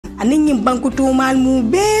anin banku tumal mu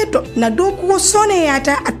beto na doku sone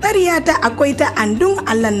yata atariyata akoita andung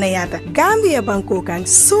allan na yata Gambia banko kan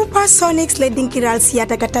Supersonics le dinkiral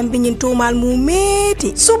siyata katambinyin tumal mu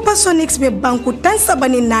meti Supersonics be banku tan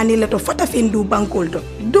sabani nani le to fota findu bankol to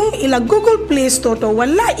dung ila Google Play Store to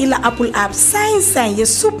wala ila Apple app sign ye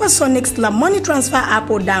Supersonics la money transfer app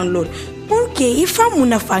o download pour que ifa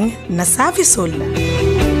munafang na service la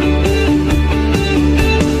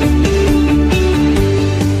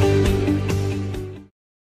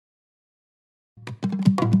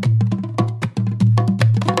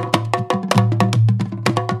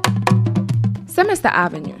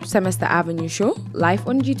Semester Avenue show live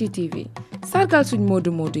on GTTV. Sargal suñ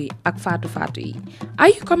modu modu ak Fatou Fatou yi. Are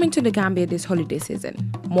you coming to the Gambia this holiday season?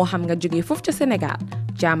 Moo xam nga jóge foofu ca Sénégal,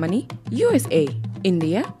 Germany, USA,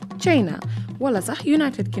 India, China wala sax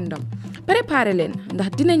United Kingdom. Préparé leen ndax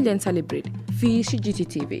dinañ leen celebrate fii ci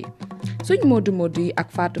GTTV. Suñ modu modu yi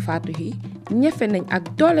ak Fatou Fatou yi ñefe nañ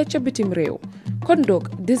ak doole ca bitim réew. Kon doog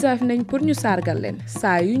deserve nañ pour ñu sargal leen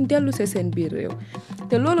saa yuñ dellu se seen biir réew.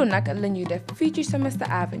 te loolu nag la ñuy def fii ci Semester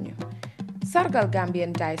Avenue sargal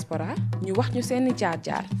Gambian diaspora ñu wax ñu seeni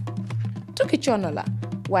jaar-jaar tukki coono la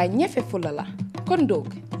waaye ñefe fula la kon doog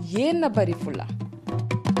yéen a bari fula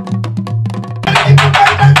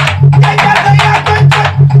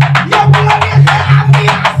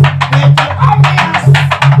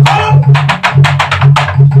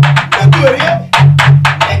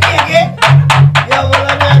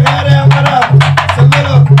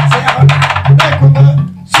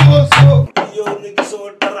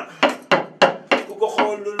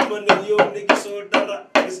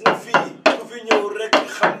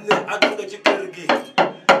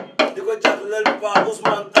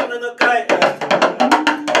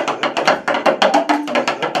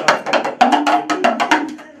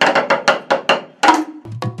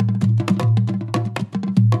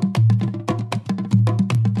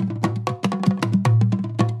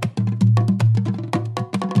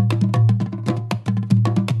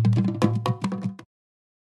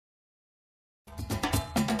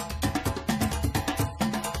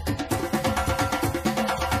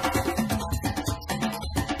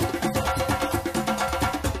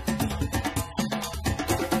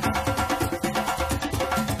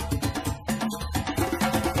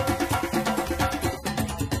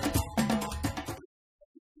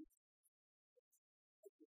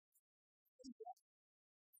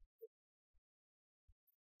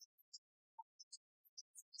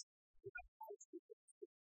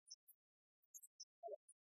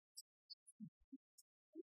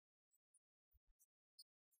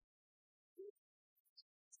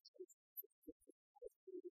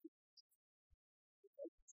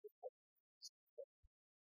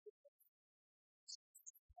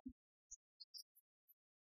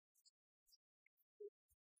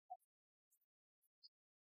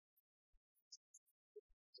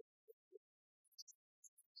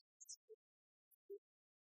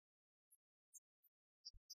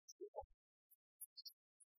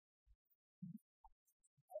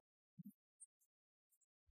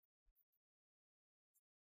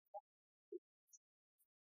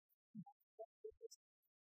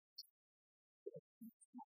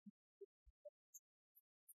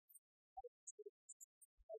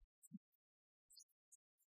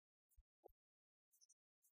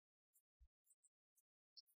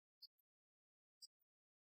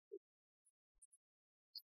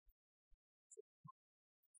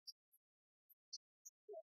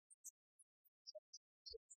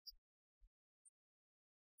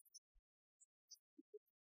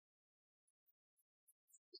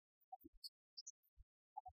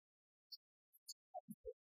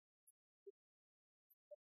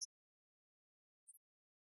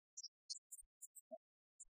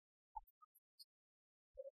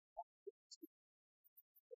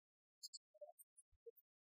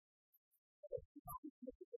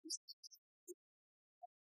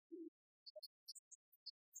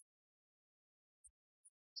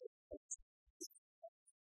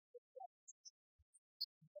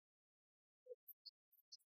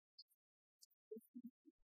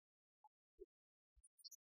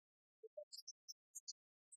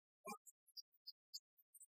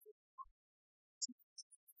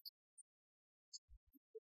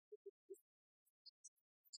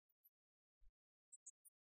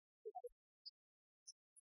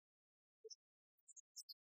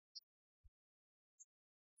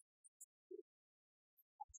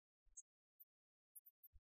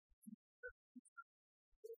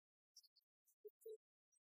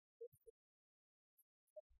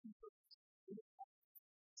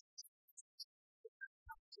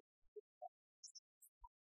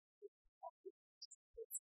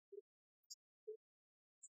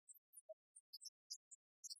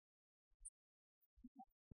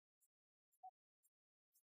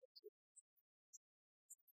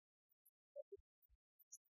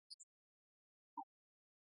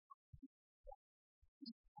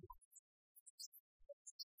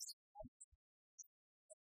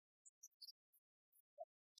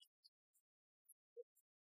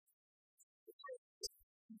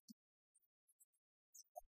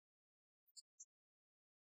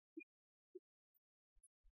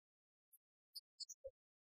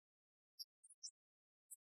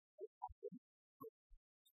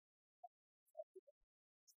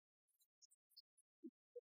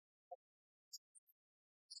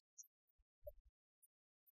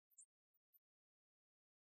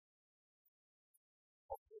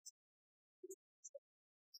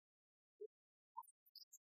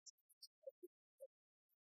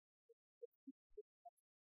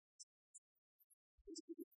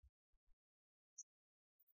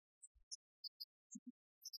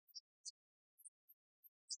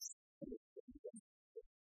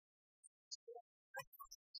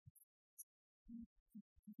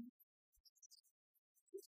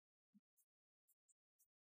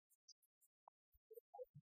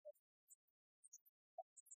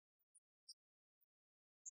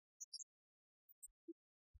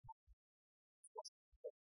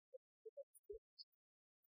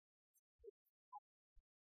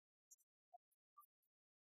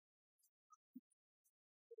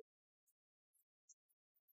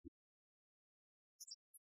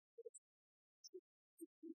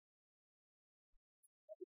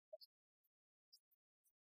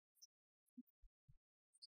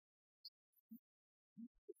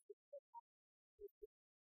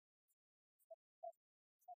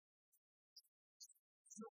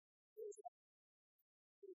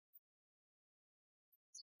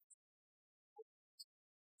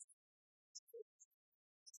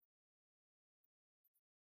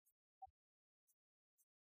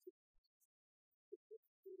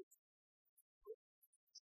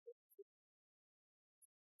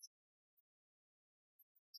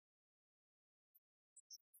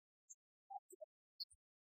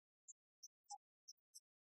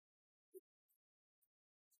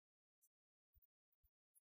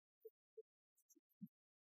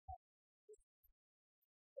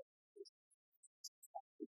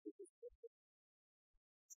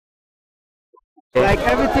Like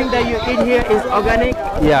everything that you eat here is organic?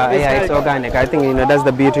 Yeah, It's yeah, it's healthy. organic. I think that's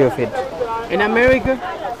the beauty of it. In America,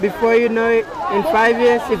 before you know it, in 5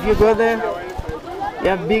 years, if you go there, you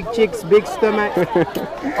have big cheeks, big stomach.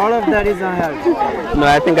 All of that is unhealthy. No,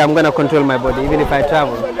 I think I'm gonna control my body even if I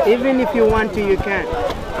travel. Even if you want to, you can.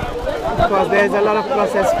 Because there's a lot of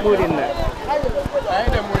processed food in there.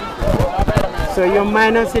 So you're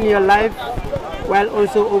minusing your life while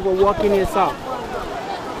also overworking yourself.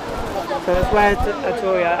 So that's why I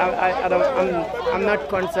told you, I'm not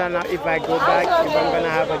concerned if I go back, if I'm gonna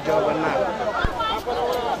have a job or not.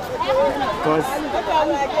 Because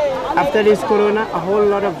after this corona, a whole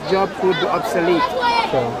lot of jobs would be obsolete.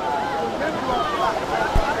 Sure.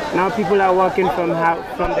 Now people are working from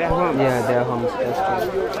their homes. Yeah, their homes. That's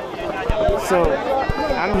true. So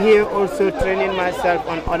I'm here also training myself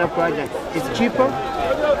on other projects. It's cheaper,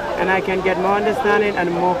 and I can get more understanding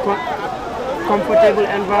and more comfortable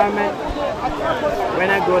environment. When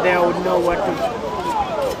I go there, I would know what to do.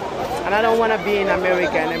 And I don't want to be in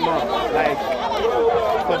America anymore, like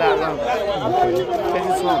for that long. This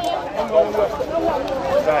is home.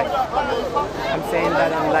 Right. I'm saying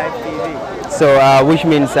that on live TV. So, which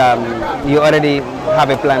means you already have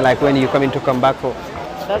a plan, like when you're coming to come back for?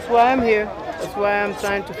 That's why I'm here. That's why I'm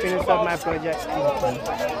trying to finish up my project.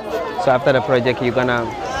 So after the project, you're gonna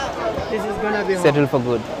This is gonna be home. settle for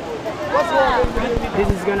good. This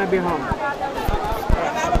is gonna be home.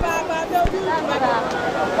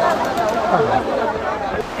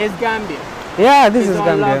 It's Gambia. Yeah, this It's is all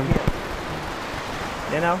Gambia. love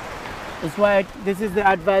here. You know, that's why this is the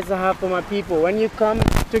advice I have for my people. When you come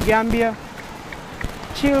to Gambia,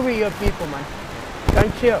 chill with your people, man.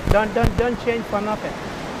 Don't chill. Don't change for nothing.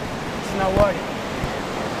 It's not worth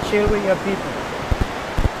it. Chill with your people.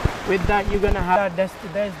 With that, you're gonna have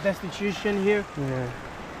there's destitution here, Yeah.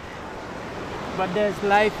 but there's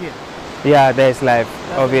life here. Yeah, there's life,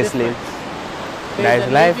 That's the obviously. difference. There's There's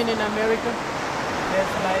a life. living in America,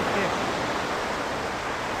 there's life here.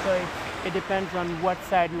 So it depends on what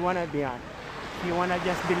side you want to be on. If you want to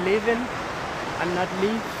just be living and not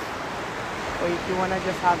live, or if you want to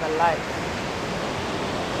just have a life.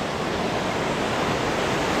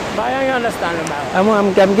 But I understand about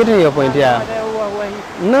it. I'm getting your point, yeah.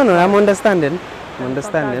 No, I'm understanding. I'm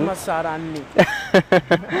understanding.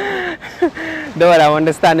 Don't worry, I'm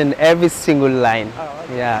understanding every single line. Oh,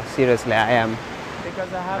 okay. Yeah, seriously, I am.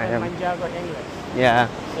 Because I have I a am. Manjago English. Yeah.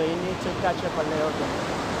 So you need to catch up a little bit.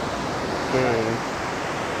 Okay.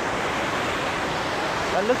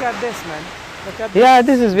 But look at this, man. Look at this. Yeah,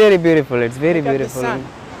 this is very beautiful. It's very Look at the beautiful. sun.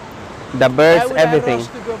 The birds, Why would everything. I rush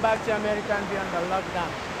to go back to America and be under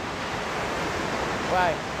lockdown?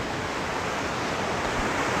 Why?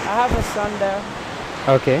 I have a son there.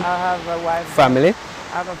 Okay. I have a wife. Family?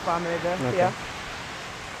 I have a family there. Okay. Yeah.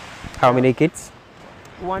 How many kids?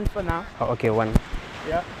 One for now. Oh, okay, one.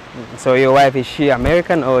 Yeah. So your wife, is she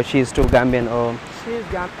American or she's too Gambian or? She's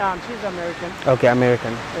American. Okay,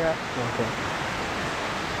 American. Yeah. Okay.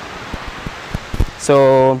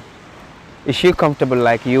 So, is she comfortable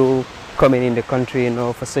like you coming in the country,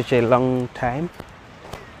 for such a long time?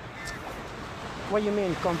 What do you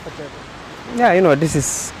mean comfortable? Yeah, this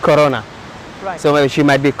is Corona. Right. So maybe she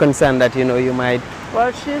might be concerned that, you might,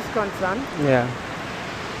 Well, she's concerned. yeah,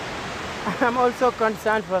 I'm also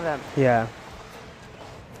concerned for them. yeah.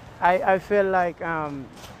 I feel like I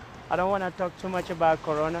don't want to talk too much about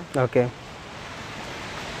Corona, Okay.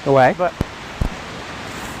 Why? but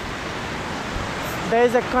there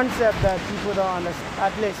is a concept that people don't understand,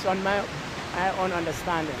 at least on my own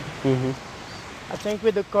understanding. Mm-hmm. I think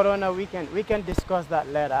with the Corona, we can discuss that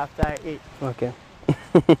later after I eat, Okay.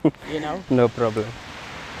 No problem.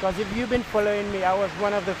 Because if you've been following me, I was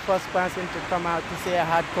one of the first person to come out to say I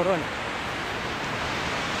had Corona.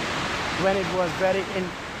 When it was very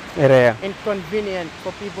Rare. inconvenient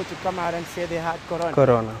for people to come out and say they had Corona.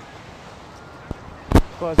 Corona.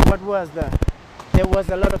 Because there was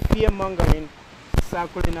a lot of fear mongering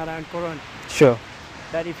circling around Corona. Sure.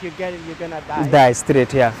 That if you get it, you're gonna die. Die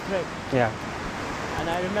straight, yeah. Straight. Yeah. And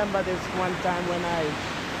I remember this one time when I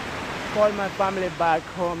called my family back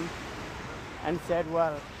home and said,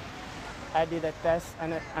 well, I did a test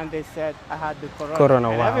and they said I had the Corona. Corona,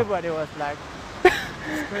 and wow. everybody was like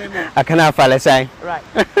screaming. I cannot fall aside. Right.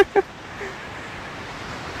 But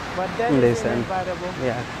that is Listen. inevitable.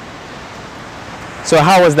 Yeah. So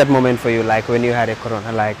how was that moment for you, like when you had a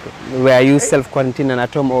Corona? Like, were you self-quarantining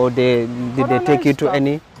at home or did they Corona take you is to tough.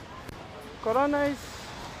 any? Corona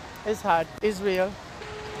is hard. It's real.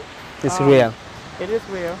 It's real. It is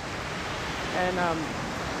real. And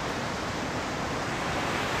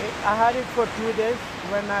I had it for 2 days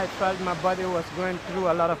when I felt my body was going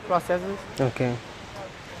through a lot of processes. Okay.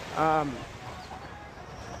 Um,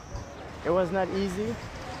 it was not easy,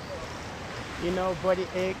 body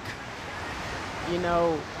ache, you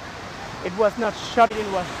know, it was not shut,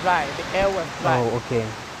 it was dry, the air was dry. Oh, okay.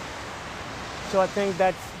 So I think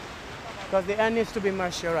that's because the air needs to be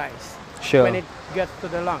moisturized Sure. when it gets to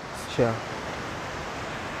the lungs. Sure.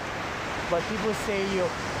 But people say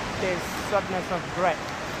there's shortness of breath.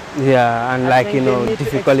 Yeah, and I like, think they need to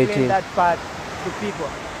difficulty. explain that part to people.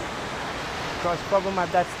 Because probably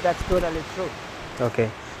that's totally true.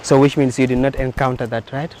 Okay. So which means you did not encounter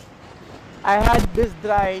that, right? I had this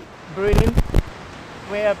dry breathing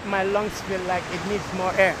where my lungs feel like it needs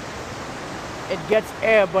more air. It gets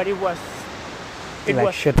air, but it was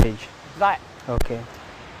shortage. dry. Okay.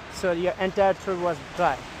 So your entire throat was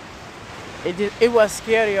dry. It was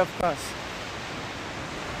scary, of course,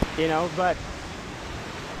 but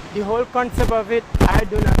the whole concept of it, I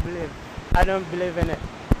don't believe in it,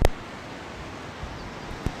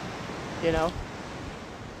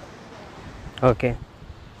 Okay.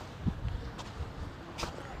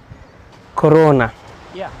 Corona.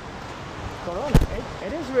 Yeah, Corona,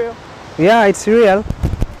 it is real. Yeah, it's real.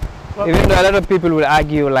 But Even though a lot of people will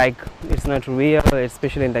argue like it's not real,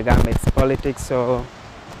 especially in the Gambia, it's politics. So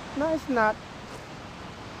no, it's not.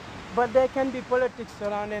 But there can be politics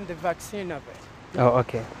surrounding the vaccine of it. oh,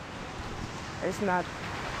 okay. It's not.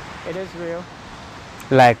 It is real.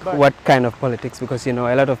 Like But- what kind of politics? Because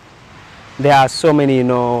there are so many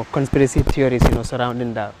conspiracy theories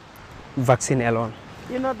surrounding the vaccine alone.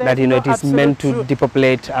 There's That no it is meant to absolute truth.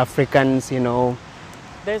 depopulate Africans.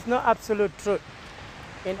 There's no absolute truth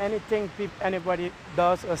in anything anybody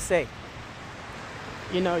does or say.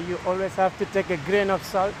 You always have to take a grain of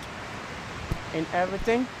salt in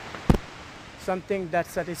everything. Something that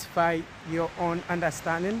satisfies your own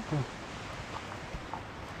understanding.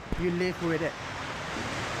 You live with it.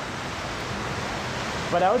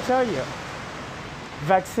 But I'll tell you,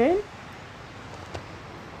 vaccine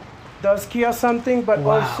does cure something, but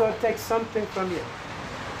Wow. also takes something from you.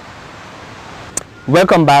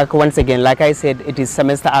 Welcome back once again. Like I said, it is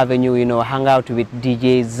Semester Avenue, hang out with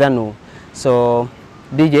DJ Zanu. So,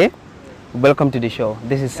 DJ, welcome to the show.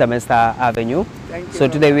 This is Semester Avenue. Thank you. So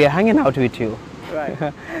very today we are hanging out with you. much.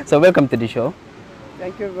 Right. So welcome to the show.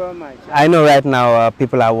 Thank you very much. I know right now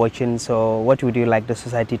people are watching, so what would you like the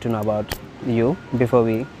society to know about you before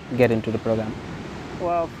we get into the program?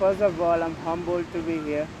 Well, first of all, I'm humbled to be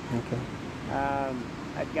here Okay.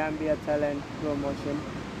 at Gambia Talent Promotion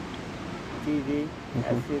TV.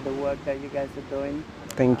 I see the work that you guys are doing.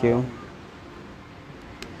 Thank you.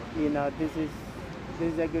 This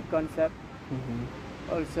is a good concept.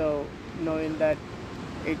 Also, knowing that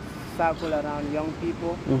it's circle around young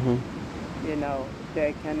people,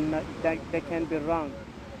 they can be wrong.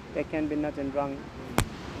 There can be nothing wrong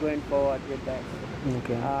going forward with that.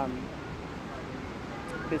 Okay.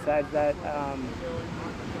 Besides that,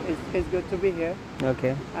 it's good to be here.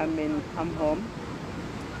 Okay. I'm home.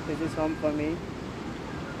 This is home for me.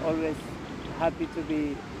 Always happy to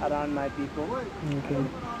be around my people Okay.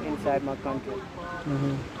 inside my country.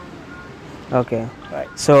 Okay. Right.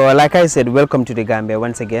 So, like I said, welcome to the Gambia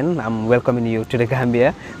once again. I'm welcoming you to the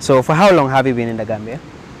Gambia. So, for how long have you been in the Gambia?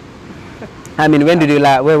 When did you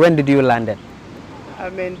when did you land it?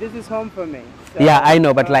 This is home for me. So, Yeah, I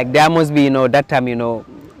know, but like there must be that time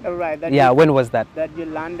right. That yeah, you, when was that? that you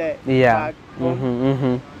landed Yeah. back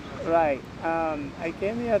home. Right. I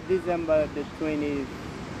came here December the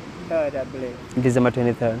 23rd, I believe. December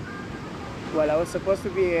 23rd. Well, I was supposed to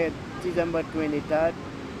be here December 23rd.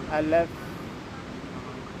 I left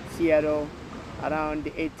Seattle around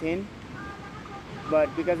the 18th.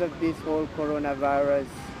 But because of this whole coronavirus,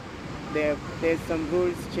 there's some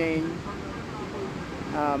rules change.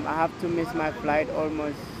 I have to miss my flight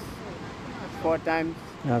almost 4 times.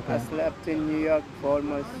 Okay. I slept in New York for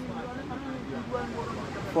almost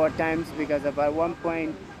 4 times because at one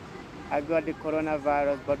point I got the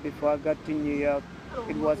coronavirus, but before I got to New York,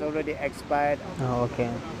 it was already expired Oh, okay.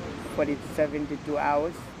 for the 72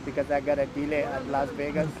 hours because I got a delay at Las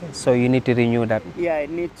Vegas. So you need to renew that. Yeah, I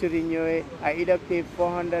need to renew it. I either pay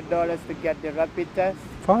 $400 to get the rapid test.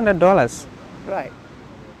 $400. Right.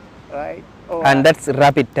 Right. Or And that's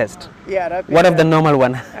rapid test. yeah, rapid What of the test. normal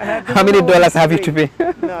one? The How many normal one dollars is have you to free.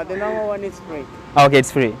 pay? No, the normal one is free. Okay,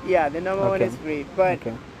 it's free. Yeah, the normal one Okay. is free. But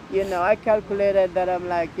Okay. I calculated that I'm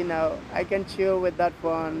like, I can chill with that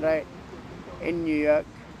phone right in New York.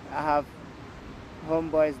 I have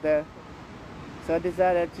homeboys there. So I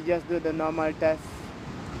decided to just do the normal test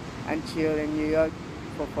and chill in New York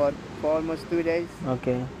for almost 2 days.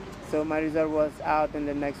 Okay. So my result was out in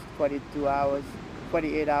the next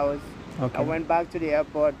 48 hours. I Okay. went back to the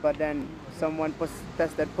airport, but then someone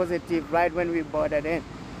tested positive right when we boarded in.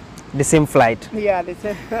 The same flight. Yeah, the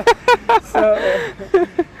same. So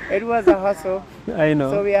it was a hustle. I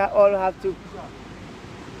know. So we all have to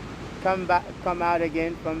come out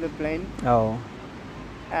again from the plane, Oh,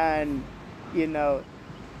 and you know,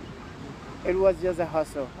 it was just a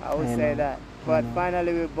hustle. I would I say know. that. But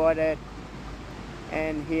finally we boarded,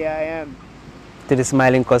 and here I am. to the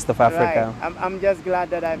smiling coast of Africa. Right. I'm just glad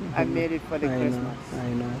that I made it for the I Christmas. know. I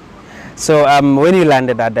know. So when you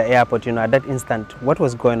landed at the airport, you know, at that instant, what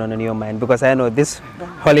was going on in your mind? Because I know this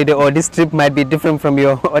holiday or this trip might be different from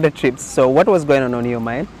your other trips. So what was going on in your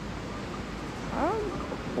mind?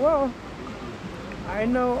 Well, I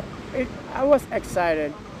know it. I was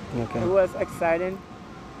excited. Okay. It was exciting.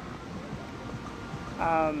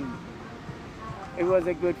 It was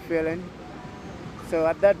a good feeling. So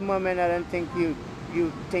at that moment, I don't think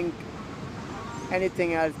you think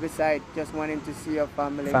anything else besides just wanting to see your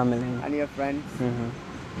family and your friends.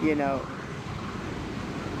 You know,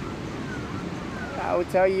 I will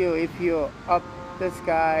tell you, if you're up the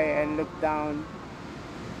sky and look down,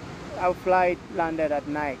 our flight landed at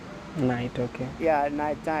night. Night, okay. Yeah, at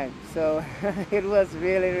night time. So it was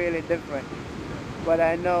really, really different. But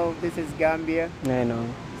I know this is Gambia, I know.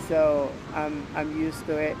 so I'm used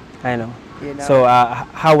to it. I know. You know. So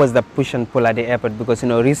how was the push and pull at the airport? Because, you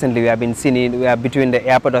know, recently we have been seeing it, we are between the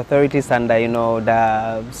airport authorities and you know,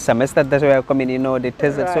 the semester that we are coming, you know, they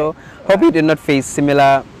tested. Right. So hope you did not face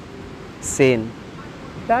similar scene.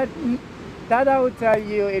 That I would tell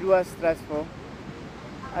you, it was stressful.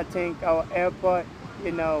 I think our airport,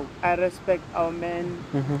 you know, I respect our men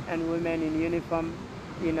and women in uniform,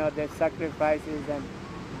 you know, their sacrifices and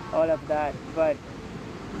all of that, but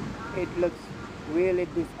it looks really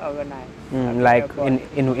disorganized. at the Like airport.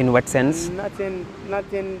 in what sense? Nothing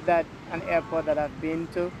that an airport that I've been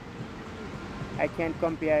to, I can't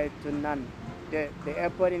compare it to none. The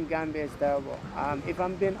airport in Gambia is terrible. If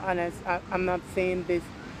I'm being honest, I'm not saying this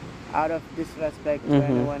out of disrespect to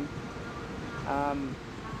anyone.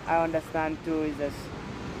 I understand too, is that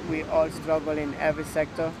we all struggle in every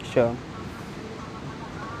sector. Sure.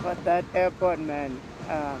 But that airport, man,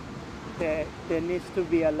 there needs to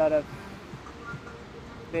be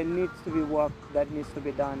there needs to be work that needs to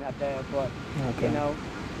be done at the airport. Okay. You know,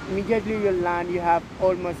 immediately you land, you have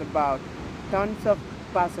almost about tons of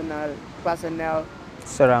personnel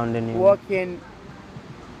Surrounding you. working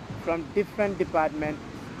from different departments.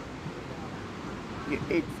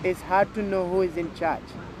 It's hard to know who is in charge.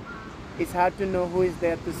 It's hard to know who is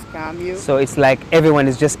there to scam you. So it's like everyone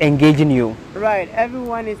is just engaging you. Right,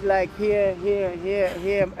 everyone is like here,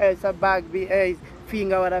 it's a bag,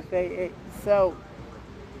 finger, whatever. So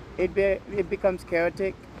it becomes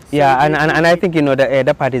chaotic. So Yeah, and I think, you know,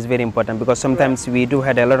 the part is very important, because sometimes we do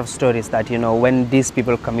had a lot of stories that, you know, when these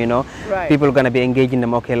people come, you know, Right. people are going to be engaging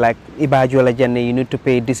them, okay, like, Ibajuala Jane, you need to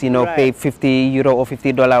pay this, you know, Right. pay €50 or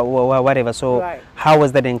 $50 or whatever. So Right. how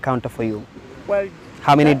was that encounter for you? Well,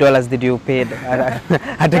 How many dollars did you pay at the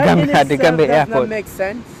that in Gambia, at the itself Gambia does not airport? make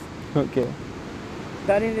sense. Okay.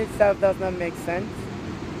 That in itself does not make sense.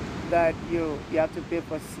 That you have to pay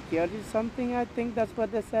for security something, I think that's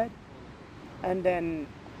what they said. And then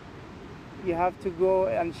you have to go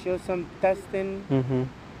and show some testing,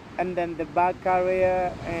 and then the bag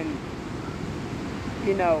carrier, and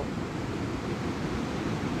you know,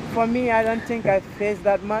 for me, I don't think I faced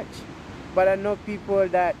that much, but I know people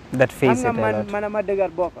that face it a lot.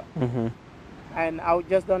 and I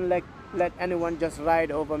just don't let anyone just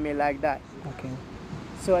ride over me like that. Okay.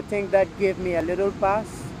 So I think that gave me a little pass.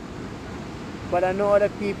 But I know other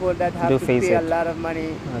people that have Do to face pay a it. lot of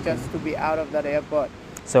money just to be out of that airport.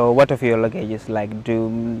 So what of your luggages? Like,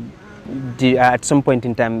 at some point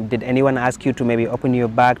in time, did anyone ask you to maybe open your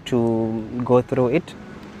bag to go through it?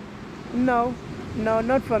 No,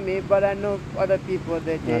 not for me, but I know other people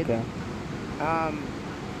that did. Okay.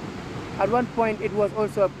 At one point, it was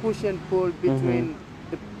also a push and pull between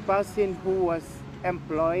the person who was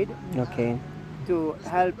employed Okay. to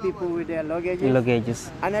help people with their Luggages.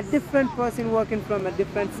 and a different person working from a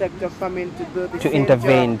different sector coming to do the To same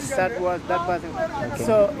intervene. job that was that person.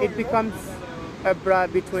 So it becomes a brawl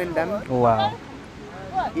between them. Wow.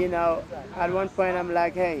 You know, at one point I'm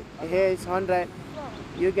like, hey, here's 100.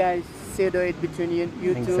 You guys settle it between you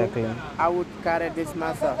Exactly. two. I would carry this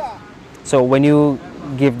myself. So when you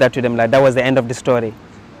give that to them, like, that was the end of the story?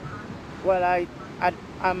 Well,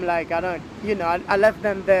 I'm like, I don't, you know, I left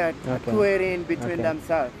them there Okay. querying between Okay.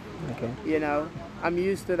 themselves. Okay. You know, I'm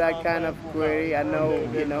used to that kind of query. I know,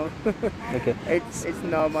 you know, Okay. it's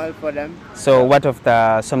normal for them. So what of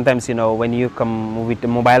sometimes, you know, when you come with the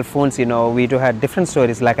mobile phones, you know, we do have different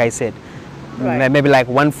stories, like I said. Maybe like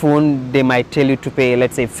one phone, they might tell you to pay,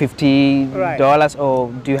 let's say $50,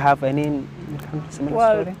 or do you have any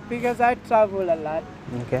similar story? Because I travel a lot.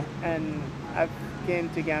 Okay. And I came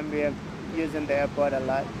to Gambia using the airport a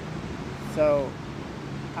lot. So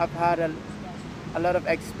I've had a lot of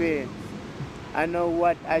experience. I know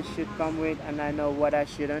what I should come with and I know what I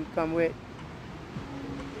shouldn't come with.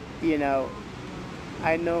 You know,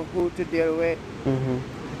 I know who to deal with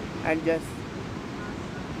and just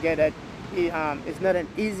get a, it's not an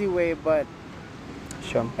easy way, but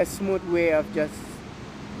a smooth way of just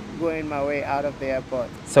going my way out of the airport.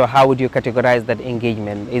 So how would you categorize that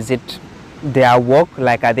engagement? Is it their work,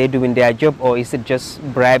 like are they doing their job, or is it just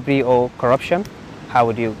bribery or corruption? How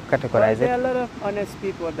would you categorize it? There are a lot of honest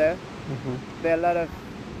people there. There are a lot of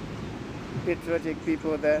patriotic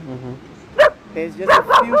people there. There's just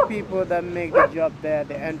a few people that make the job there,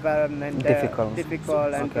 the environment there,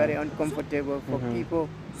 difficult and very uncomfortable for people.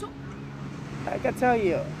 Like I tell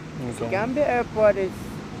you, Gambia Airport is,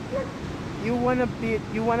 you wanna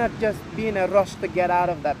just be in a rush to get out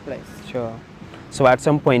of that place. Sure. So at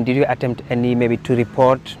some point, did you attempt any, maybe to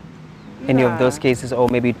report any of those cases, or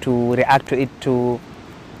maybe to react to it, to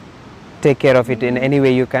take care of it in any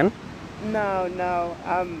way you can? No.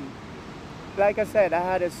 Like I said, I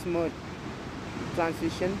had a smooth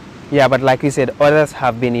transition. Yeah, but like you said, others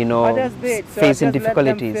have been, you know, facing difficulties.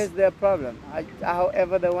 Let them face their problem.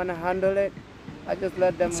 However they want to handle it, I just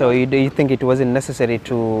let them. So do you think it wasn't necessary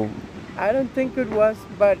to? I don't think it was,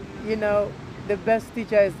 but you know, the best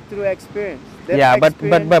teacher is through experience. Yeah,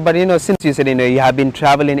 but you know, since you said, you know, you have been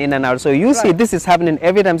traveling in and out, so you see this is happening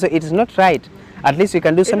every time, so it is not right. At least you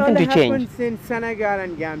can do something to change. It happens in Senegal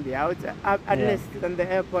and Gambia, at least on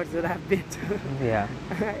the airports that I've been to. Yeah.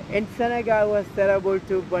 In Senegal was terrible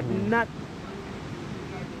too, but not.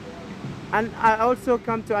 And I also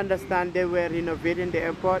come to understand they were renovating the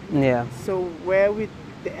airport. Yeah. So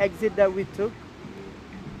the exit that we took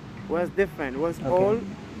was different. Was old.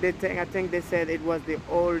 I think they said it was the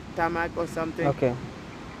old tarmac or something. Okay.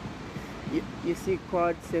 You see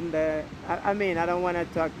quads in there. I mean, I don't want to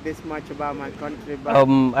talk this much about my country, but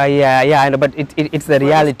yeah, I know, but it's the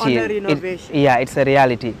reality. It's under renovation. It's a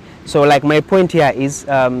reality. So like my point here is,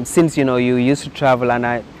 since you know you used to travel,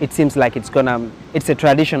 and it seems like it's a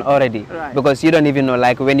tradition already, because you don't even know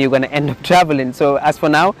like when you're gonna end up traveling. So as for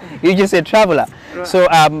now, you're just a traveler. So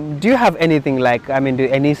do you have anything like, I mean,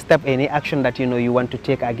 any action that you want to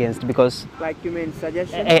take against? Because like, you mean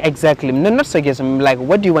suggestion? Exactly. No, not suggestion. Like,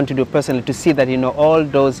 what do you want to do personally to see that all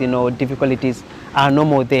those difficulties are no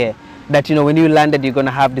more there? That when you landed, you're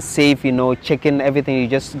gonna have the safe, check-in, everything. You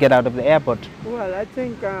just get out of the airport. Well, I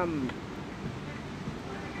think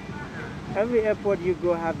every airport you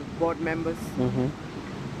go have board members,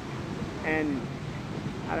 and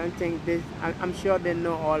I don't think I'm sure they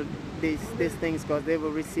know all these things because they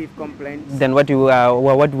will receive complaints. Then what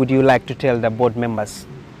would you like to tell the board members?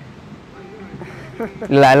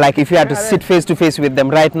 Like if you had to sit face to face with them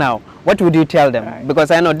right now, what would you tell them?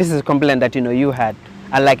 Because I know this is a complaint that you had,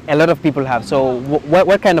 and like a lot of people have. So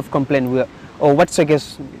what kind of complaint or what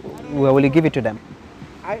suggestion will you give it to them?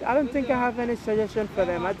 I don't think I have any suggestion for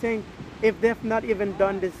them. I think if they've not even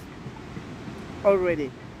done this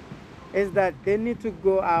already, is that they need to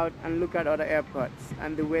go out and look at other airports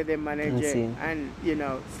and the way they manage it, and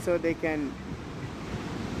so they can.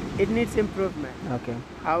 It needs improvement. Okay.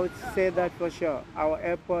 I would say that for sure. Our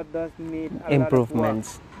airport does need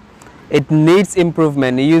improvements. It needs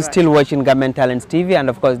improvement. You're still watching Government Talents TV, and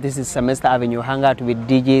of course this is Semester Avenue Hangout with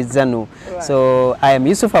DJ Zanu. So I am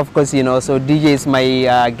Yusuf, of course, so DJ is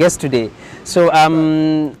my guest today. So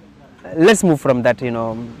let's move from that,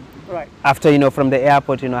 after, from the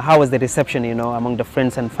airport, how was the reception, among the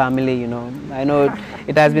friends and family, I know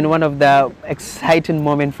it has been one of the exciting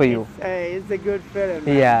moments for you. It's a good feeling,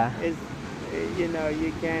 man. Yeah. It's,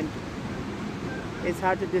 you can't, it's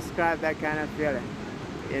hard to describe that kind of feeling,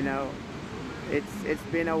 It's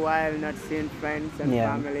been a while not seeing friends and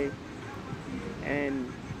family, and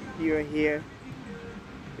you're here,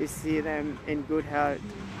 you see them in good health,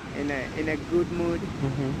 in a good mood.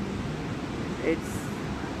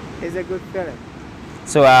 It's a good feeling.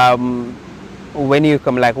 So when you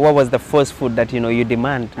come, like, what was the first food that you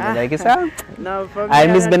demand? Like, no, for me, I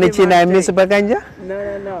miss Benechina, I miss Baganja.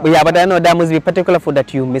 No. But yeah, but I know there must be particular food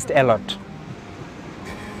that you missed a lot.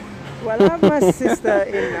 Well, I have my sister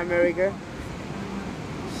in America.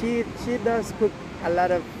 She does cook a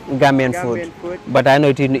lot of Gambian food. But I know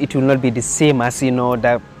it will not be the same as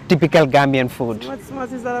the typical Gambian food.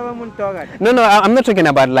 No, I'm not talking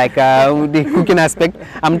about like the cooking aspect.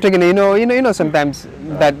 I'm talking, sometimes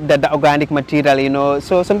that the organic material,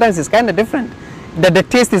 so sometimes it's kind of different. the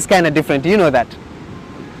taste is kind of different. You know that?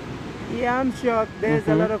 Yeah, I'm sure there's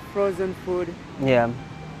a lot of frozen food Yeah.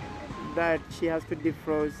 that she has to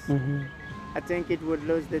defrost. I think it would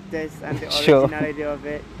lose the taste and the Sure. originality of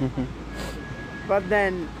it. But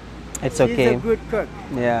then It's she's okay. a good cook.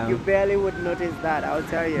 Yeah. You barely would notice that, I'll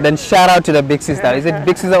tell you. Then shout out to the big sister. Is it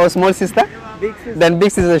big sister or small sister? Big sister. Then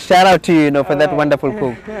big sister, shout out to you, you know, for that wonderful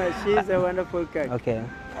cook. She's a wonderful cook. Okay.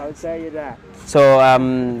 I'll tell you that. So,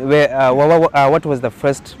 what was the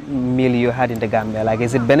first meal you had in the Gambia? Like,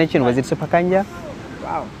 is it Benachin? Was it Supakanja?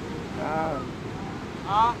 Wow.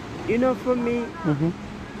 You know, for me,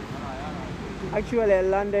 actually, I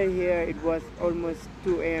landed here, it was almost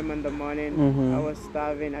 2 a.m. in the morning. I was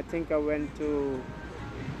starving. I think I went to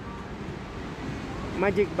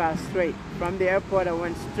Magic Bar straight. From the airport, I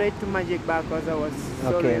went straight to Magic Bar because I was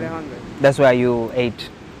so really hungry. That's where you ate.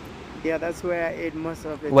 Yeah, that's where I ate most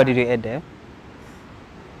of it. What did you eat there?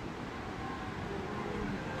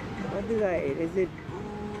 What did I eat? Is it?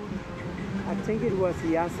 I think it was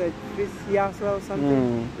yassa, fish yassa or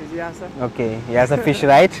something. Is yassa? Okay, yes, a fish,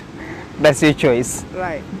 right? That's your choice.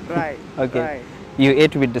 Right. Okay. Right. You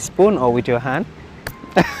ate with the spoon or with your hand?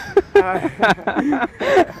 I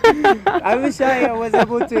wish I was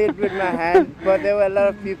able to eat with my hand, but there were a lot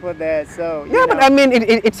of people there, so Yeah, but I mean,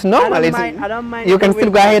 it's normal. I don't mind. You can still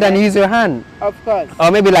go ahead and use your hand. Of course.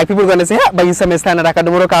 Or maybe like people are gonna say, "Ha, but you some stand raka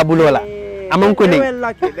dumuro ka bulola." Among They kuni. were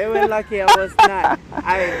lucky. They were lucky. I was not.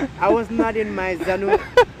 I was not in my Zanu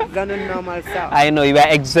normal self. I know you were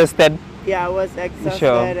exhausted. Yeah, I was exhausted,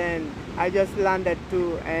 Sure. and I just landed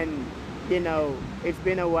too, and you know, it's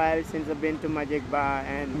been a while since I've been to Magic Bar,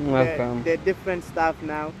 and they're different stuff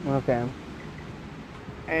now, Okay.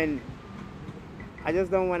 and I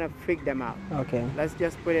just don't want to freak them out. Okay. Let's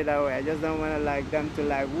just put it that way. I just don't want to like them to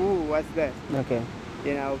like, woo, what's this? Okay.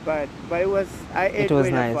 You know, but it was, I ate It was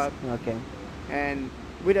with nice. a fork Okay. and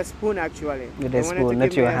with a spoon actually. With They a wanted spoon, to not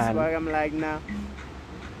give me your a hand. fork. I'm like, nah,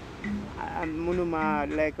 I'm munuma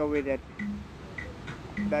like with it.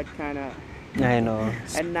 That kind of, I know.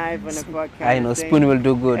 a knife and a fork kind I know. of thing. Spoon will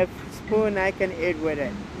do good. A spoon I can eat with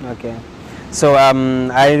it. Okay. So I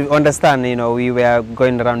understand, you know, we were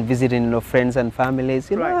going around visiting, you know, friends and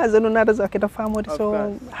families. You know, Right. as another Zaketa family. Of So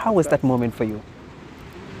course, how of was that course. moment for you?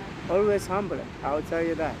 Always humbling. I will tell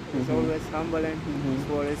you that. It's always humbling. It's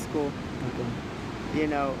always cool. Okay. You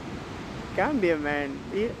know, Gambia, man.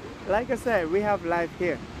 Like I said, we have life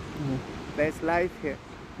here. There's life here.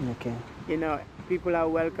 Okay. You know, people are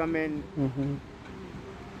welcoming.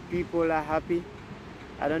 People are happy.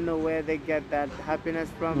 I don't know where they get that happiness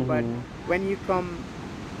from, but when you come,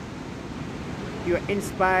 you're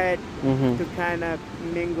inspired to kind of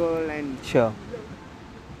mingle, and Sure.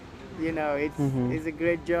 you know, it's a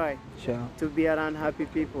great joy Sure. to be around happy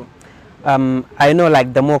people. I know,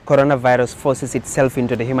 like, the more coronavirus forces itself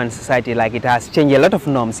into the human society, like, it has changed a lot of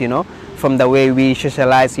norms, you know, from the way we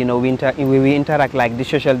socialize, you know, we interact, like the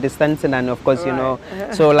social distancing, and of course, you know,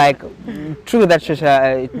 so like through that,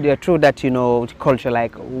 you know, culture,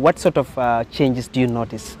 like, what sort of changes do you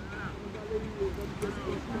notice?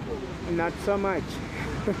 Not so much.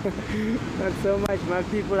 Not so much. My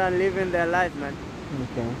people are living their life, man.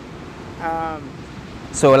 Okay.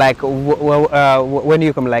 So, like, when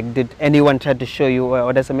you come, like, did anyone try to show you,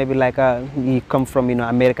 or does maybe like you come from, you know,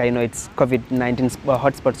 America, you know, it's COVID-19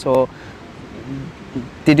 hotspot, so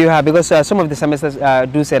did you have, because some of the semesters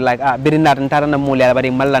do say, like, or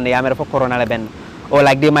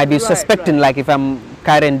like they might be suspecting, like, if I'm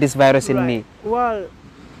carrying this virus in me. Well,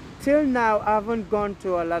 till now, I haven't gone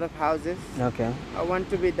to a lot of houses. Okay. I want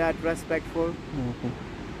to be that respectful.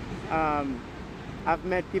 I've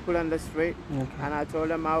met people on the street, and I told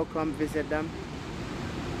them I'll come visit them.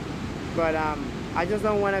 But I just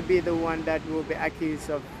don't want to be the one that will be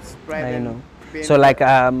accused of spreading. I know. So, like,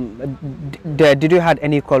 did you had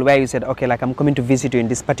any call where you said, okay, like, I'm coming to visit you in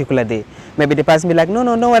this particular day? Maybe the person be like, no,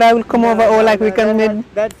 I will come over, or like we can meet.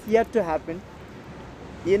 That's yet to happen.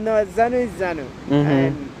 You know, Zanu is Zanu,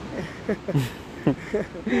 and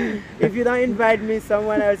if you don't invite me,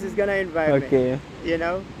 someone else is gonna invite me. You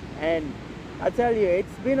know, and I tell you,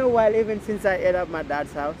 it's been a while even since I ate at my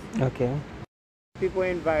dad's house. Okay. People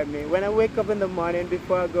invite me. When I wake up in the morning,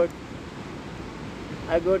 before I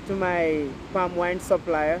go to my palm wine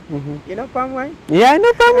supplier. You know palm wine? Yeah, I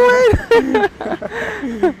know palm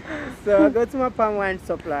wine. So I go to my palm wine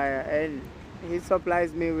supplier, and he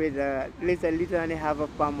supplies me with at least a liter and a half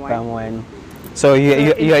of palm wine. Palm wine. So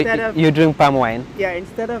you drink palm wine? Yeah,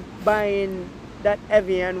 instead of buying that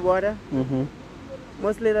Evian water,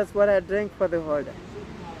 mostly that's what I drink for the whole day.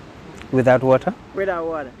 Without water? Without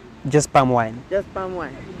water. Just palm wine? Just palm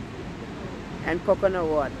wine. And coconut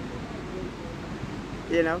water.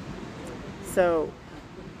 you know. So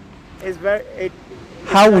it's very.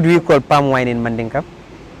 How would we call palm wine in Mandinka?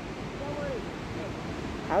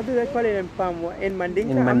 How do they call it in Mandinka?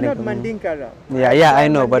 In I'm not Mandinka, Mandinka. Though. Yeah, I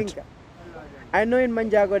know, but Mandinka. I know in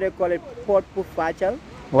Manjago they call it pot pu fachal.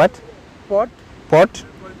 what? Pot Pot?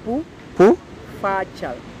 pu Pu?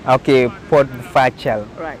 fachal. Okay, pot fachal.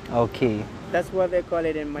 Right. Okay. That's what they call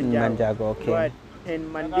it in Manjago. In Manjago, okay. But in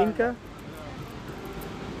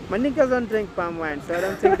Mandinka don't drink palm wine, so I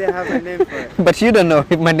don't think they have a name for it. But you don't know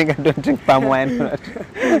if Mandinka don't drink palm wine or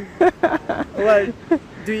not. Well,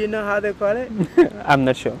 do you know how they call it? I'm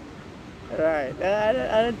not sure. Right.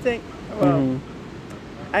 I don't think. Well,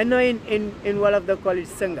 I know in one of the college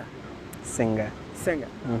Singa. Singer.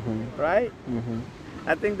 Right?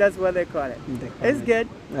 I think that's what they call it. It's good.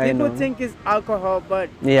 People think it's alcohol, but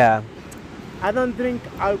Yeah. I don't drink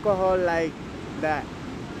alcohol like that.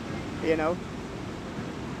 You know?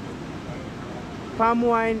 Palm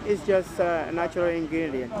wine is just a natural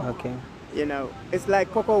ingredient. Okay. You know, it's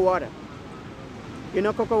like cocoa water. You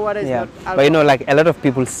know, cocoa water is Yeah. not alcohol. But you know, like a lot of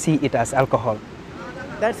people see it as alcohol.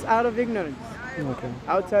 That's out of ignorance. Okay.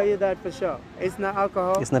 I'll tell you that for sure. It's not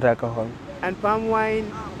alcohol. It's not alcohol. And palm wine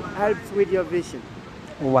helps with your vision.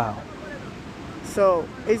 Wow. So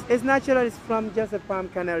it's natural. It's from just a palm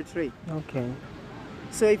kernel tree. Okay.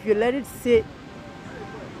 So if you let it sit,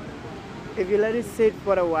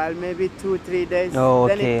 for a while, maybe 2-3 days, Oh,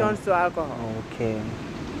 then okay. it turns to alcohol. Okay.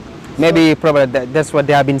 Maybe probably that's what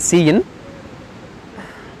they have been seeing.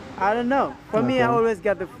 I don't know. For me, I Okay. always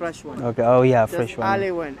get the fresh one. Okay. Oh yeah, Just fresh one.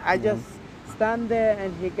 early one. I just stand there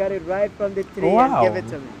and he got it right from the tree Wow. and give it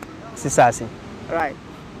to me. Sisasi. Right.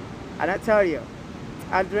 And I tell you,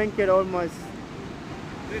 I drink it almost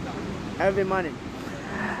every morning.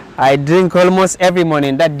 I drink almost every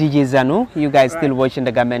morning. That DJ Zanu. You guys still Right. watching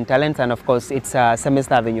the Garment Talents, and of course it's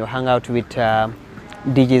Semester Avenue Hangout with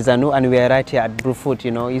DJ Zanu, and we are right here at Brewfoot.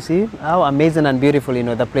 You know, you see how amazing and beautiful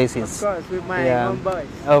the place Of is. course, with my Yeah. own boys.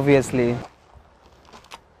 Obviously.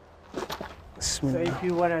 So if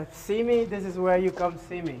you want to see me, this is where you come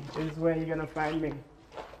see me. This is where you're going to find me.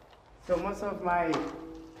 So most of my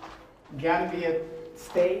Gambia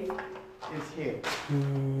stay is here.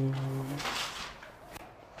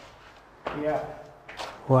 Yeah,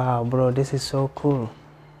 Wow, bro, this is so cool.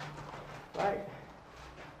 right.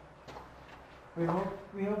 We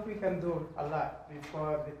hope we can do a lot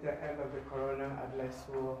before the end of the corona, unless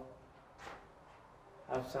we'll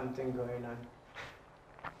have something going on.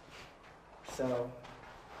 So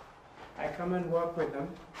I come and work with them.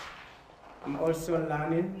 I'm also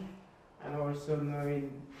learning and also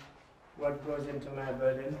knowing what goes into my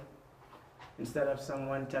building. Instead of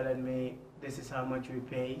someone telling me this is how much we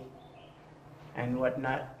pay and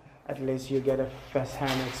whatnot, at least you get a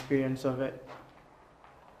first-hand experience of it,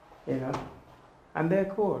 you know. And they're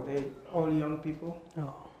cool. They're all young people.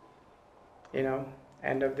 Oh. You know,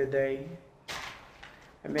 end of the day,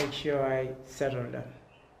 I make sure I settle them.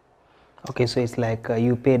 Okay, so it's like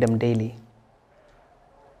you pay them daily.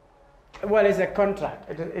 Well, it's a contract.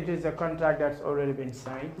 It is a contract that's already been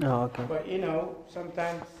signed. Oh, okay. But you know,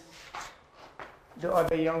 sometimes the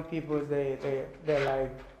other young people, they're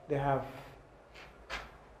like, they have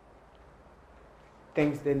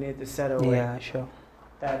things they need to settle Yeah, with sure.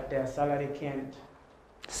 that their salary can't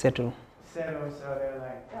Settle. settle, so they're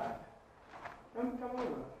like, yeah, come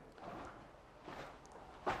over.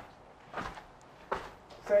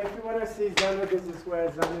 So if you want to see Zanu, this is where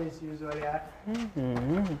Zanu is usually at.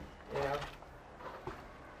 Mm-hmm. Yeah.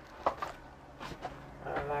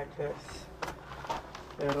 I like this.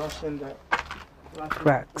 They're rushing the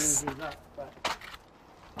Cracks. things up, but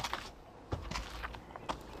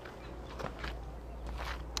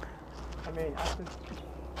I mean, after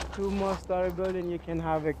 2 more story building, you can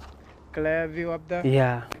have a clear view up there.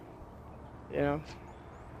 Yeah. You know,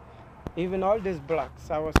 even all these blocks,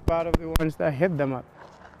 I was part of the ones that hit them up.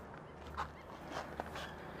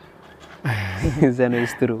 Zanu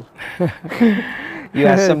is true. You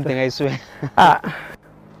are something, I swear.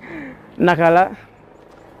 Nakala.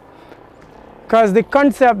 Because the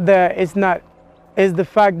concept there is the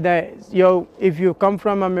fact that if you come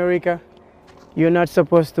from America, you're not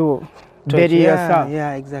supposed to dirty yourself.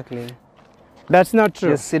 Yeah, exactly. That's not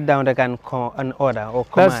true. Just sit down like an order or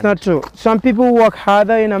command. That's not true. Some people work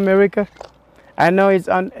harder in America. I know it's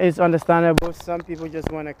understandable. Some people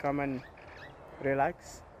just want to come and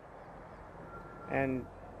relax and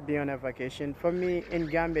be on a vacation. For me, in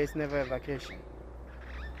Gambia, it's never a vacation.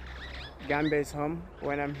 Gambia is home.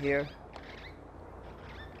 When I'm here,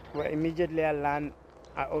 well, immediately I land,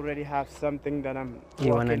 I already have something that I'm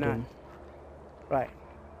working on. Right.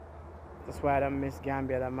 That's why I don't miss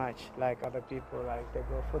Gambia that much. Like other people, like they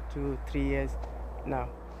go for 2, 3 years. No,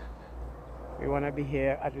 we want to be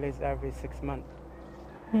here at least every 6 months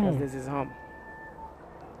because this is home.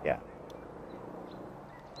 Yeah.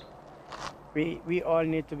 We all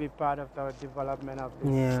need to be part of the development of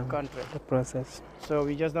this country. The process. So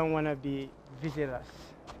we just don't want to be visitors.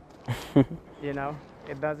 You know,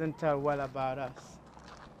 it doesn't tell well about us.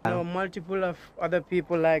 You know, multiple of other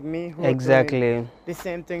people like me who are doing the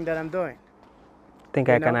same thing that I'm doing. I think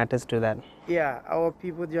I can attest to that. Yeah, our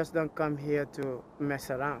people just don't come here to mess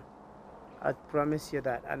around. I promise you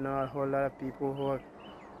that. I know a whole lot of people who are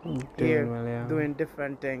here doing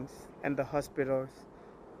different things in the hospitals,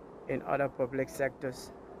 in other public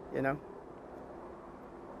sectors, you know.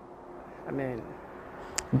 I mean,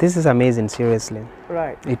 this is amazing, seriously.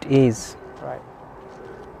 Right. It is. Right.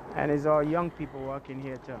 And it's all young people working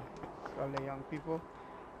here too. It's all the young people.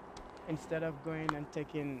 Instead of going and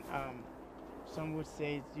taking, some would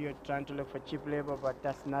say you're trying to look for cheap labor, but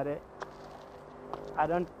that's not it. I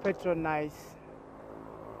don't patronize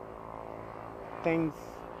things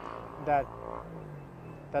that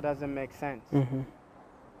doesn't make sense.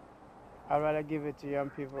 I'd rather give it to young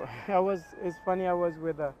people. It's funny, I was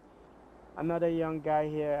with another young guy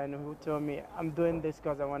here and who told me, I'm doing this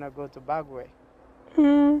because I want to go to Bagway.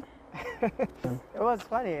 It was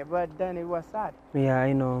funny, but then it was sad. Yeah,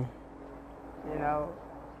 I know. You know,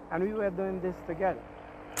 and we were doing this together.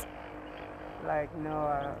 Like,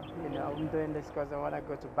 no, you know, I'm doing this because I want to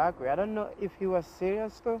go to Bagway. I don't know if he was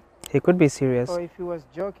serious though. He could be serious. Or if he was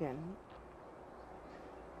joking.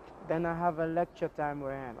 Then I have a lecture time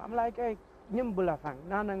with him. I'm like, hey, Nimbulafang,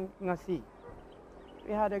 Nanang Ngasi.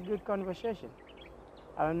 We had a good conversation.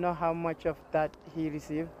 I don't know how much of that he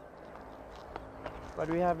received, but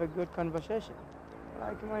we have a good conversation.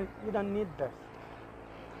 Like, man, you don't need this.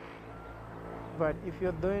 But if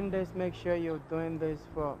you're doing this, make sure you're doing this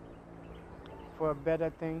for a better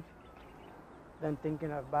thing than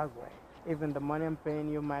thinking of Bagway. Even the money I'm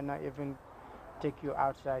paying you might not even take you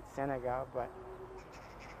outside Senegal, but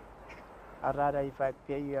I'd rather if I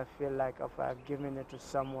pay you, I feel like if I've given it to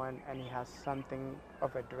someone and he has something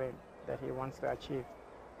of a dream that he wants to achieve,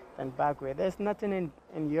 then Bagway. There's nothing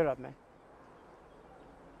in Europe, man.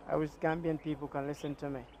 I wish Gambian people can listen to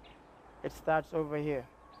me. It starts over here.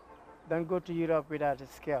 Don't go to Europe without a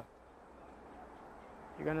skill.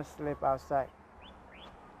 You're gonna sleep outside.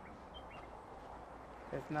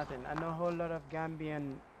 There's nothing. I know a whole lot of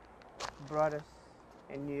Gambian brothers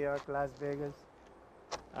in New York, Las Vegas,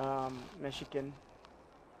 Michigan,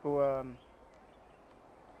 who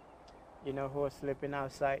you know, who are sleeping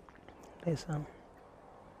outside. Listen.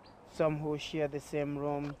 Some who share the same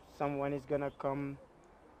room. Someone is gonna come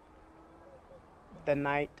the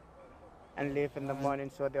night and leave in the morning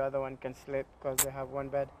so the other one can sleep because they have one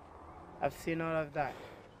bed. I've seen all of that.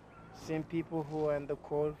 Seen people who are in the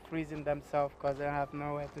cold freezing themselves because they have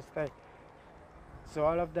nowhere to stay. So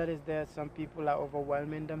all of that is there. Some people are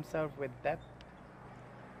overwhelming themselves with debt,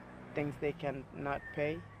 things they cannot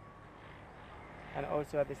pay, and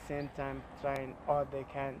also at the same time trying all they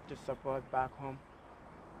can to support back home.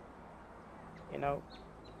 You know,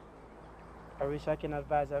 I wish I can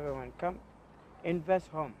advise everyone, come invest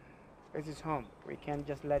home. This is home. We can't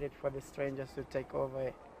just let it for the strangers to take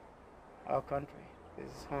over our country. This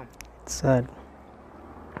is home. It's sad.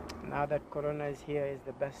 Now that Corona is here is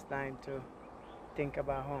the best time to think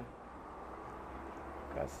about home.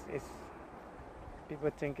 Because people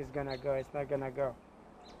think it's gonna go, it's not gonna go.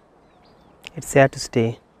 It's here to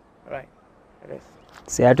stay. Right, it is.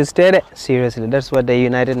 It's here to stay there. Seriously, that's what the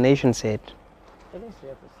United Nations said. It is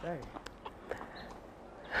here to stay.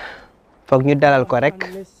 Foog ñu dalal ko rek.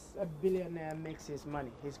 Unless a billionaire makes his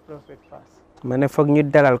money, his profit first. Ma ne foog ñu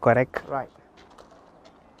dalal ko rek. Right.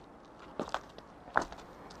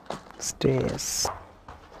 Stays.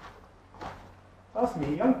 Trust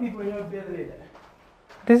me, young people you'll be a leader.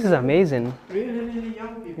 This is amazing. Really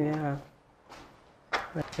young people. Yeah.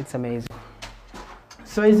 It's amazing.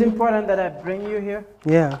 So it's important that I bring you here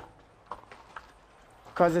Yeah.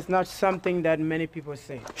 because it's not something that many people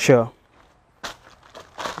say. Sure.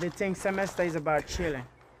 They think semester is about chilling.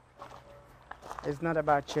 It's not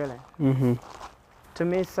about chilling. To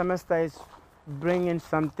me, semester is bringing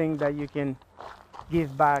something that you can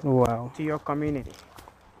give back Wow. to your community.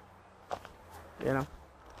 You know?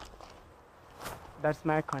 That's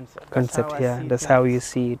my concept. Concept, how I yeah. see That's how things. you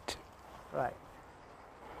see it. Right.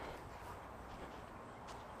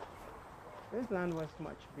 This land was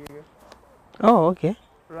much bigger. Oh, okay.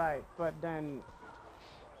 Right, but then,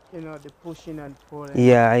 you know, the pushing and pulling.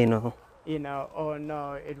 Yeah, I know. You know, oh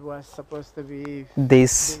no, it was supposed to be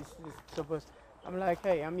This. is supposed. I'm like,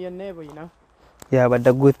 hey, I'm your neighbor, you know. Yeah, but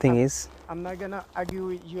the good thing is, I'm not gonna argue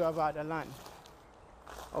with you about the land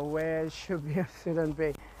or where it should be or shouldn't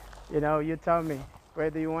be. You know, you tell me, where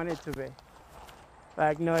do you want it to be?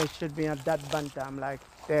 Like, no, it should be at that banta. I'm like,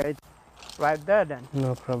 there, it's right there then,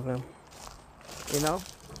 no problem. you know.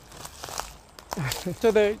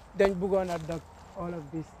 So then we're gonna adopt all of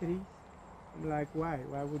these trees. I'm like, why?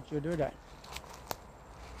 Why would you do that?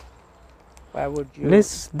 Why would you?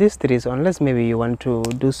 These trees, unless maybe you want to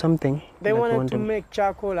do something. They like you wanted want to make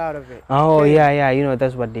charcoal out of it. Oh, Okay? yeah, you know,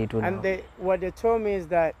 that's what they do And now. what they told me is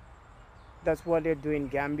that that's what they do in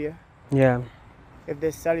Gambia. Yeah. If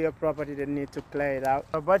they sell your property, they need to clear it out.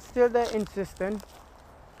 But still, they're insistent.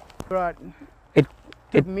 Brought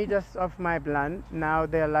It meters of my land. Now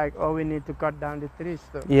they're like, oh, we need to cut down the trees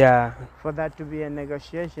too. Yeah. For that to be a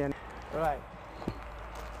negotiation. Right.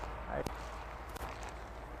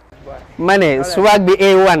 Money, swag be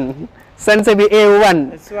A1, sense be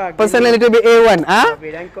A1, Swag, personality be A1, ah?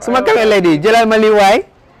 Suma kame lady, Jalal Mali why?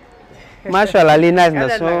 Mashallah, Ali nice na.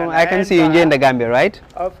 So I can see you enjoying the Gambia, right?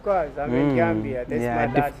 Of course, I'm in Gambia. This is my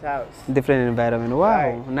dad's house. Different environment. Wow,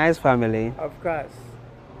 Right. nice family. Of course.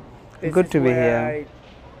 This Good is to be where here.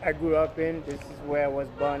 I grew up in. This is where I was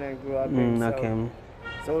born and grew up in. So Okay.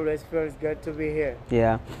 it always feels good to be here.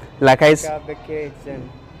 Yeah. Like I Pick up the kids and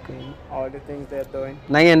all the things they're doing.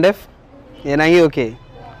 Nangen def? Yeah, nangi okay.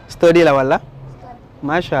 Study la wala?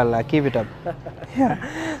 Mashallah, keep it up. Yeah.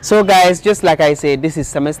 So guys, just like I said, this is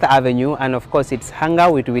Semester Avenue, and of course it's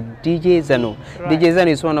hangout with DJ Zanu. Right. DJ Zanu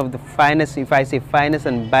is one of the finest, if I say finest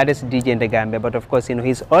and baddest DJ in the Gambia, but of course, you know,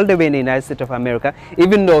 he's all the way in the United States of America,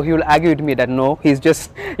 even though he will argue with me that no, he's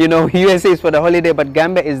just, you know, USA is for the holiday, but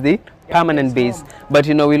Gambia is the permanent base. But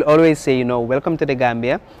you know, we'll always say, you know, welcome to the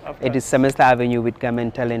Gambia. It is Semester Avenue with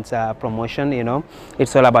Government Talents promotion. You know,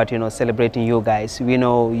 it's all about, you know, celebrating you guys. We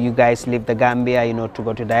know you guys leave the Gambia, you know, to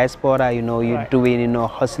go to diaspora. You know, you're doing, you know,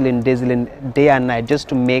 hustling, dazzling day and night just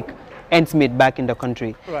to make ends meet back in the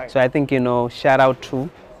country. Right. So I think, you know, shout out to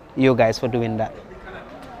you guys for doing that.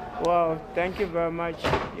 Well, thank you very much.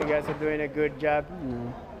 You guys are doing a good job.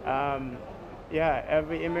 Yeah,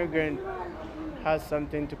 every immigrant has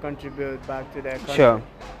something to contribute back to their country. Sure.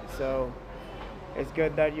 So it's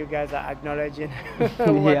good that you guys are acknowledging Yeah,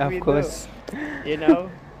 what we of course. do. You know,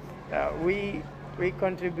 we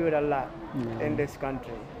contribute a lot in this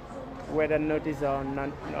country, whether noticed or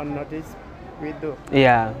unnoticed. We do.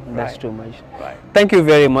 Yeah, that's Right. too much. Right. Thank you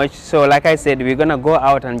very much. So like I said, we're gonna go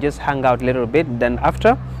out and just hang out a little bit. Then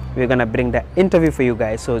after, we're gonna bring the interview for you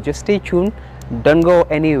guys. So just stay tuned. Don't go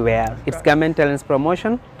anywhere. It's Government Talents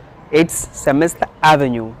promotion. It's Semester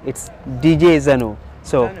Avenue. It's DJ Zanu.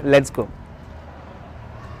 So Zanu. let's go.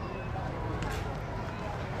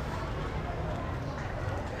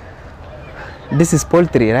 This is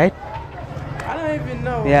poultry, right? I don't even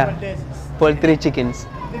know Yeah. what this is. Poultry chickens.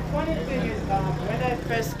 The funny thing is, when I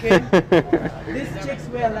first came, these chicks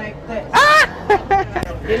were like this.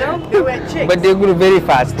 You know, they were chicks. But they grew very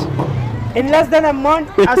fast. In less than a month,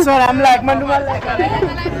 I saw I'm like, Manduma like.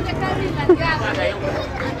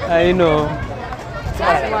 I know.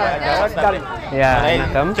 Yeah,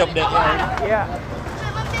 nakam. Yeah.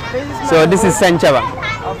 So this is Sanchaba.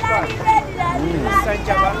 Of course.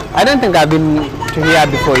 Sanjaba. I don't think I've been to here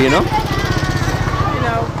before, you know. You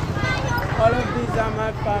know, all of these are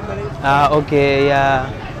my family. Okay, yeah.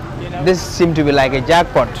 You know. This seems to be like a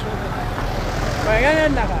jackpot.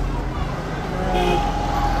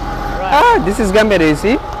 This is Gambia, you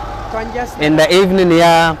see. In the evening,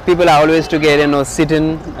 yeah, people are always together, you know,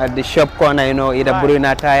 sitting at the shop corner, you know, either brewing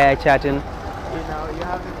a tire, chatting. You know, you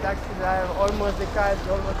have the taxi driver, almost the car is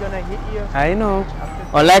almost gonna hit you. I know.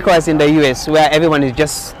 Or likewise in the US, where everyone is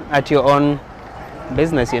just at your own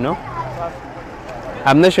business, you know.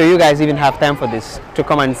 I'm not sure you guys even have time for this, to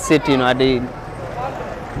come and sit, you know, at the...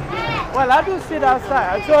 Well, I do sit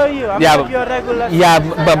outside. I told you, I'm not your regular. Yeah,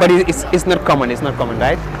 but it's not common. It's not common,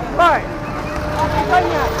 right? Right.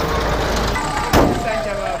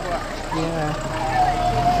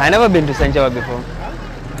 Yeah. I never been to Sanjaba before.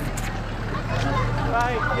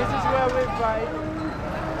 Right. This is where we buy.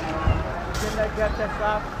 Then I get the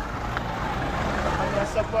stuff. And I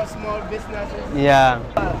support small businesses. Yeah.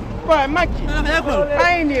 Boy, Maki.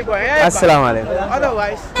 I need boy. Assalamu alaikum.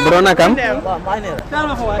 Otherwise. Bro, nakam?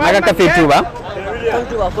 Naga cafe tuba?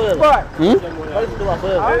 Boy.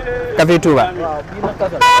 Cafe tuba?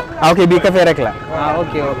 Okay, bi cafe rekla.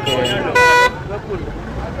 Okay.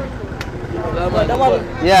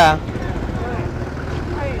 Yeah.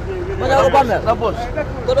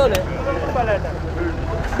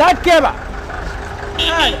 That keba.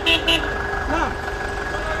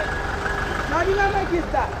 Now you make it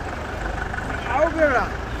start. So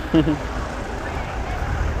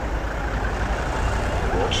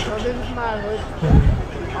this is my hood.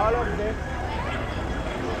 All of this.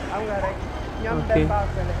 I'm gonna nyam Okay. bemba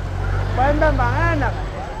kale. Boy bemba ana.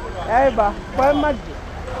 Hey ba, boy maggi.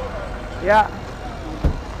 Yeah.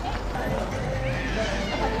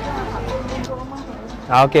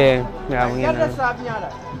 Okay. Yeah, Get the sap nyara.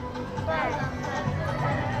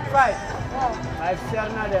 Five. Five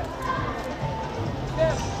serna de.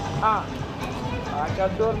 Ah.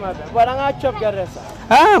 Kador mada. Baranga chop get the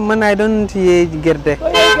sap. man, I don't get there.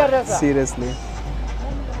 Boy get the sap. Seriously.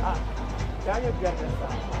 Can you get the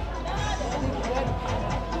sap?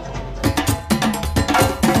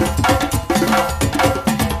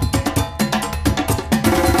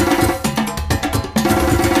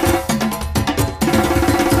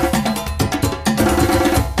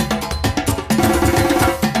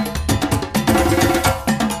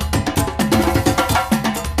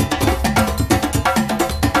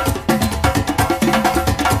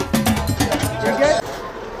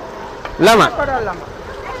 Lama.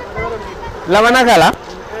 Lama nakala?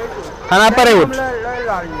 Hana parewut.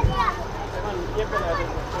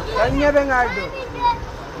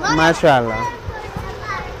 Mashallah.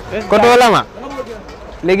 Koto lama.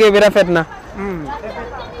 Liggéey bi rafet na.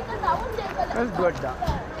 That's good.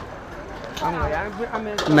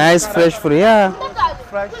 Nice fresh fruit. Yeah.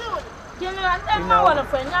 Fresh.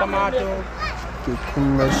 Tomato,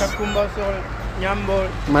 Cucumbers. cucumber, salt, nyambol.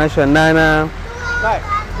 Mashallah. Nana. Right.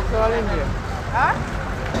 It's all in here.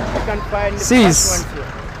 You can find the Sis. fresh ones here.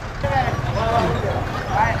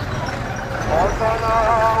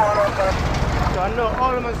 So I know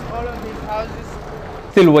almost all of these houses.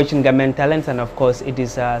 Still watching Gambian Talents, and of course it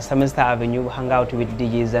is Semester Avenue, hang out with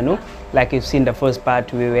DJ Zanu. Like you've seen the first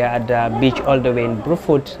part, we were at the beach all the way in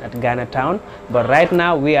Brufut at Ghana Town, but right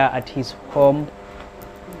now we are at his home,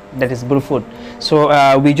 that is Brufut.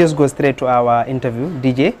 So we just go straight to our interview.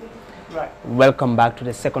 DJ, Right. welcome back to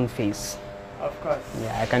the second phase. Of course.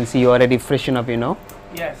 Yeah, I can see you already freshen up, you know.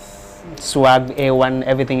 Yes. Swag A1,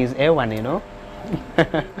 everything is A1, you know.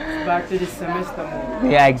 Back to the semester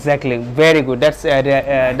mode. Yeah, exactly. Very good. That's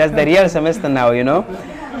the real semester now, you know.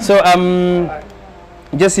 So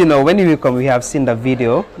just when you come, we have seen the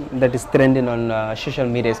video that is trending on social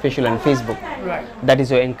media, especially on Facebook. Right. That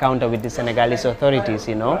is your encounter with the Senegalese authorities,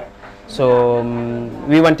 you know. So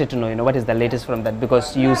we wanted to know, what is the latest from that,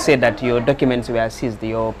 because you said that your documents were seized,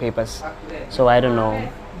 your papers. So I don't know.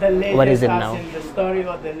 The latest What is it as now? in the story,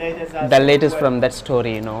 or the latest as The in latest what- from that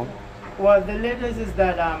story, you know. Well, the latest is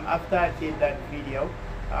that after I did that video,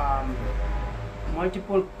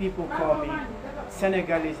 multiple people call me,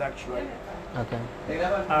 Senegalese actually, Okay.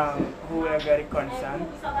 who were very concerned,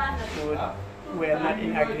 who were not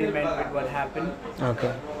in agreement with what happened,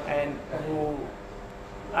 Okay. and who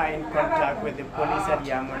are in contact with the police at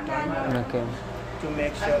Yamoton Okay. to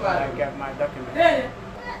make sure that I get my documents.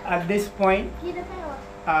 At this point,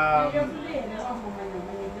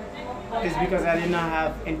 it's because I did not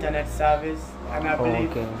have internet service, and I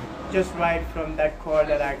believe Okay. just right from that call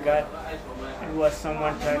that I got, it was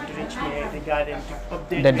someone trying to reach me regarding to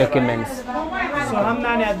update The me documents. about- So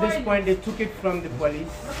Hamnani, at this point, they took it from the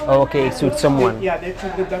police. Oh, okay, it's with someone. Yeah, they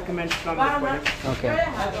took the documents from the police. Okay.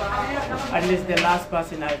 At least the last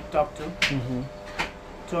person I talked to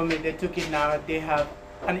told me they took it now. They have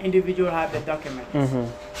an individual have the documents.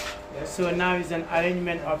 So now it's an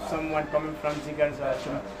arrangement of someone coming from Ziganza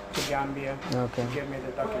to Gambia Okay. to give me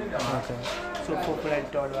the documents. Okay. So hopefully I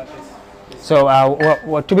told what this. So,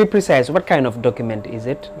 to be precise, what kind of document is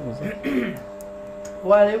it?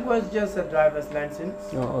 Well, it was just a driver's license,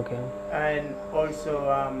 Oh, okay. and also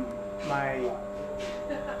my,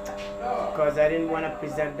 because I didn't want to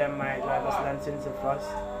present them my driver's license at first.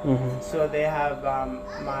 So they have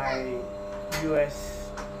my US,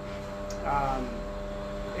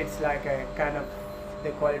 it's like a kind of,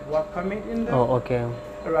 they call it work permit in there. Oh, okay.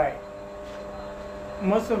 Right.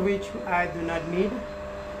 Most of which I do not need,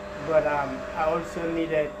 but I also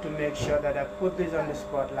needed to make sure that I put this on the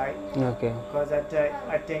spotlight, Okay. because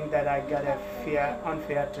I think that I got a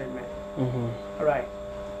unfair treatment. Right.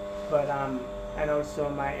 But and also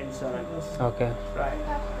my insurance. Okay. Right.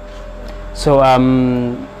 So,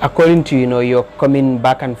 according to you're coming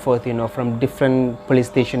back and forth, from different police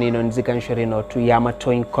station, in Zikanshore, to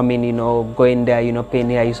Yamatoin, coming, going there, paying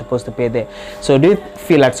here, you're supposed to pay there. So, do you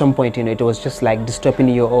feel at some point, it was just like disturbing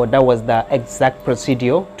you, or that was the exact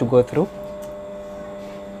procedure to go through?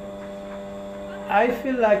 I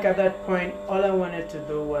feel like at that point, all I wanted to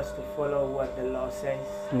do was to follow what the law says.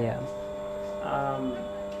 Yeah.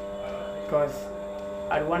 Because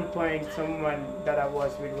at one point, someone that I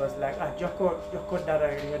was with was like, Joko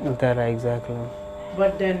Dara. Dara, exactly.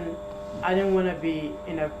 But then I didn't want to be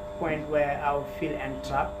in a point where I would feel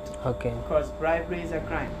entrapped. Okay. Because bribery is a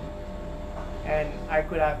crime. And I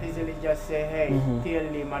could have easily just say, hey,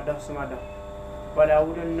 clearly, Sumada. But I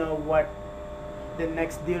wouldn't know what the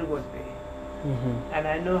next deal would be. And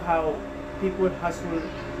I know how people hustle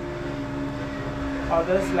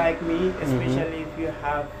others like me, especially if you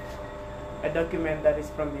have a document that is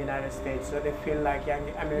from the United States, so they feel like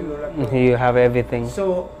you have everything.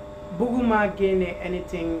 So buguma gain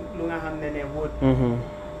anything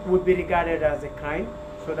would be regarded as a crime.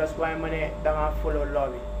 So that's why I don't follow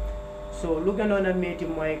law. So looking on a mate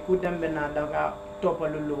moy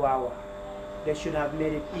they should have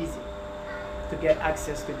made it easy to get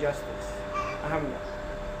access to justice.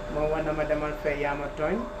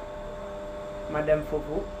 Madam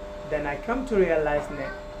Fufu, then I come to realize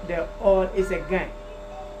that they all is a gang.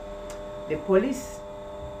 The police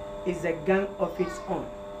is a gang of its own.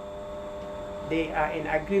 They are in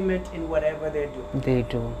agreement in whatever they do. They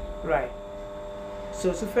do. Right.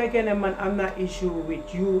 So I'm not issue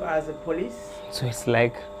with you as a police. So it's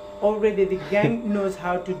like already the gang knows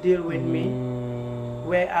how to deal with me,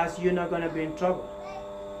 whereas you're not gonna be in trouble.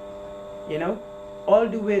 You know? All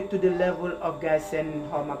the way to the level of guys saying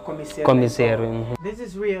how my commissary. This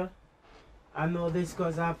is real. I know this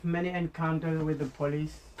because I have many encounters with the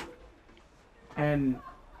police. And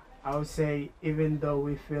I would say, even though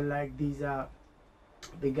we feel like these are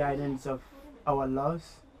the guidance of our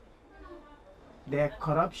laws, their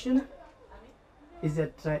corruption is a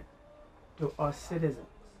threat to us citizens.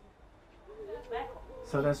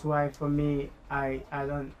 So that's why for me, I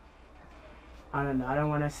don't know, I don't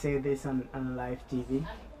want to say this on live TV,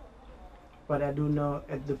 but I do know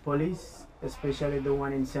at the police, especially the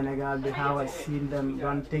one in Senegal, how I've seen them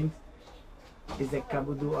run things, is a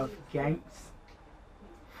kabudu of gangs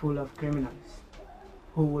full of criminals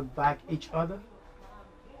who would back each other,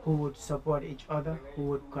 who would support each other, who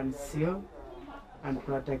would conceal and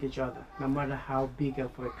protect each other, no matter how big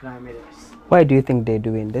of a crime it is. Why do you think they're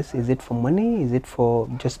doing this? Is it for money? Is it for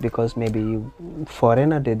just because maybe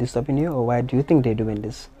foreigner they're disturbing you, or why do you think they're doing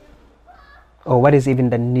this? Or what is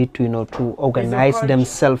even the need to to organize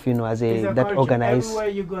themselves as a that organized? Everywhere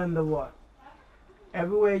you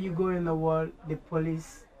go in the world, the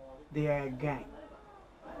police, they are a gang.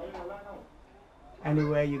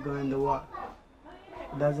 Anywhere you go in the world,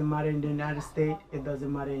 it doesn't matter in the United States, it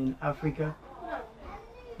doesn't matter in Africa.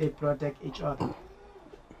 They protect each other.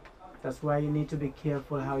 That's why you need to be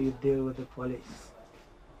careful how you deal with the police.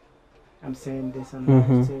 I'm saying this on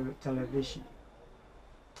television.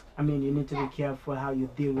 I mean, you need to be careful how you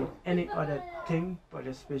deal with any other thing, but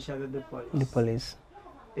especially the police. The police.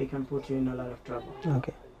 They can put you in a lot of trouble.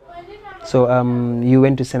 Okay. So you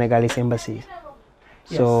went to Senegalese embassy.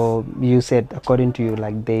 Yes. So you said, according to you,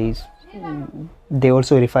 like they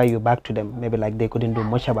also refer you back to them. Maybe like they couldn't do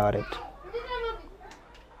much about it.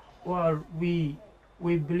 Well, we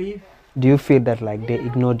believe. Do you feel that like they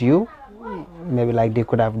ignored you? Maybe like they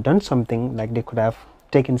could have done something, like they could have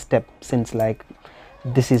taken steps, since like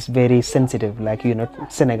this is very sensitive, like you're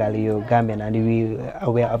not Senegal, you're Gambian, and we are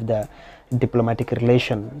aware of the diplomatic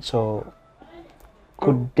relation. So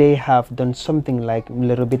could they have done something like a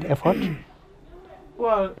little bit effort?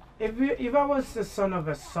 Well, if I was the son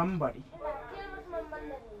of somebody,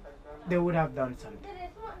 they would have done something.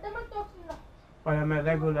 But I'm a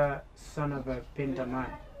regular son of a painter man.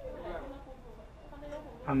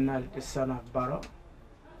 I'm not the son of Barrow.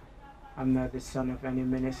 I'm not the son of any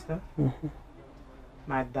minister.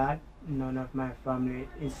 My dad, none of my family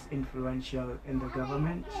is influential in the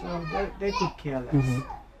government, so they could care less.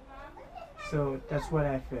 So that's what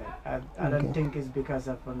I feel. I don't think it's because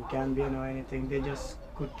I'm from Gambian or anything. They just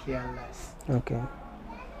could care less. Okay.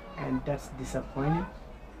 And that's disappointing,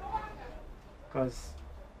 because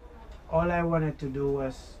all I wanted to do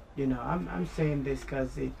was, I'm saying this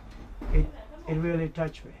because it really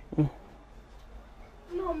touched me.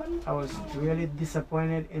 I was really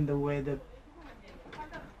disappointed in the way that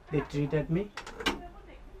they treated me.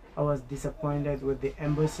 I was disappointed with the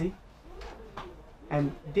embassy.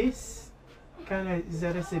 And this kind of is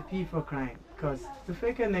a recipe for crime, because the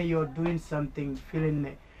fact that you're doing something, feeling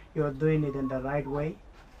that you're doing it in the right way,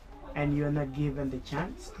 and you're not given the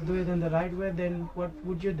chance to do it in the right way, then what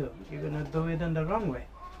would you do? You're gonna do it in the wrong way.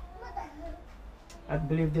 I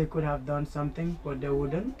believe they could have done something, but they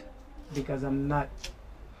wouldn't, because I'm not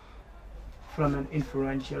from an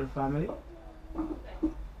influential family,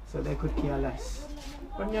 so they could care less.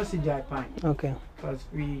 But you see Japan, okay, because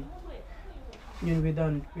we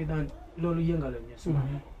don't lolu yengal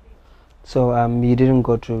So you didn't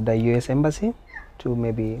go to the US embassy to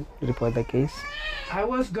maybe report the case? I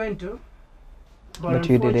was going to, But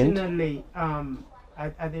you didn't? unfortunately,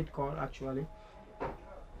 I did call actually.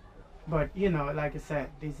 But you know, like I said,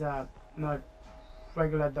 these are not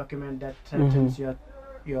regular document that threatens your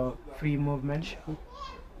free movement. Sure.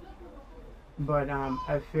 But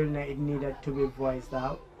I feel that it needed to be voiced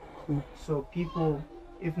out. So people,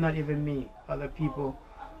 if not even me, other people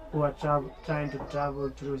who are trying to travel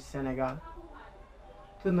through Senegal,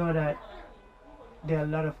 to know that there are a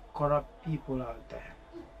lot of corrupt people out there,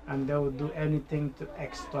 and they will do anything to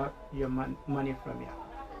extract your money from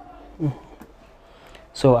you.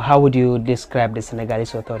 So how would you describe the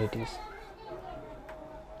Senegalese authorities?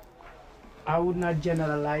 I would not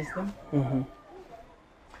generalize them.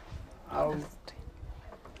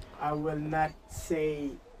 I will not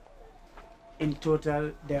say in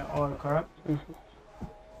total they're all corrupt,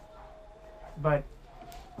 but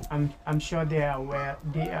I'm sure they are aware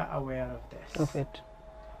of this. Of it.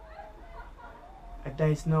 There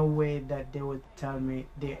is no way that they would tell me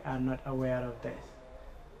they are not aware of this.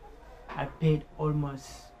 I paid almost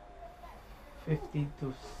 50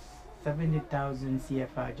 to 70,000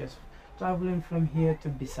 CFR just traveling from here to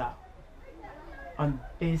Bissau on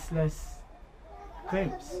baseless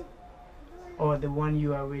claims, or the one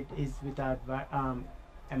you are with is without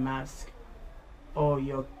a mask, or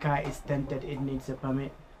your car is dented, it needs a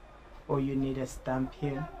permit, or you need a stamp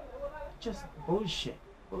here. Just bullshit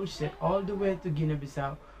all the way to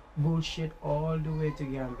Guinea-Bissau, bullshit all the way to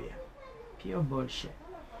Gambia, pure bullshit.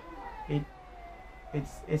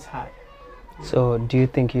 It's hard. So do you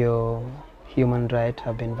think your human rights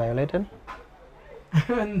have been violated?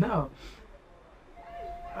 No,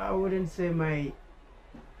 I wouldn't say my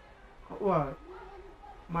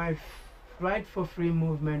right for free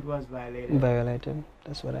movement was violated. Violated,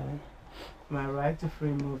 that's what I mean. My right to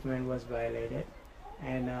free movement was violated,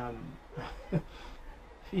 and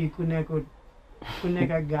fii ku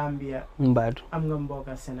nekk Gambia, But am nga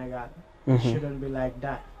mbokk Senegal. It shouldn't be like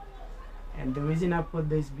that. And the reason I put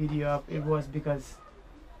this video up, it was because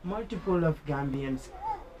multiple of Gambians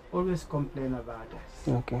always complain about us.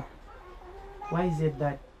 okay. Why is it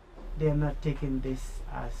that they're not taking this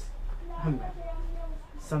as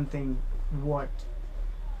something worth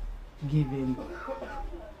giving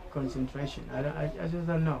concentration? I just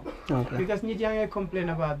don't know. Okay. Because Nijanga complain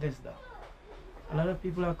about this though. A lot of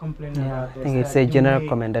people are complaining Yeah, about I this. think it's that a the general way-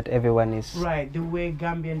 comment that everyone is Right, the way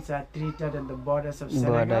Gambians are treated at the borders of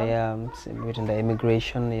Senegal. border, yeah, within the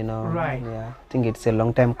immigration, you know. Right. Yeah, I think it's a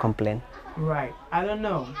long time complaint. Right. I don't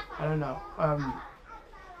know.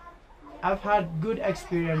 I've had good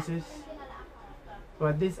experiences,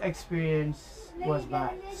 but this experience was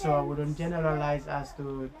bad. So I wouldn't generalize as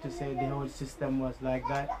to say the whole system was like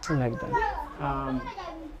that. Like that.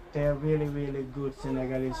 They're really, really good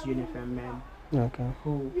Senegalese uniform men Okay.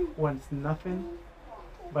 who wants nothing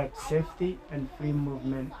but safety and free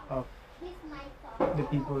movement of the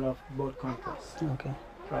people of both countries. Okay.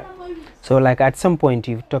 Right. So like at some point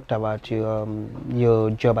you talked about your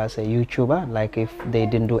job as a YouTuber, like if they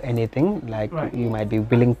didn't do anything, like Right. you might be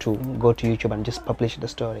willing to go to YouTube and just publish the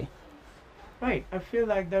story. Right. I feel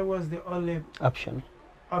like that was the only Option.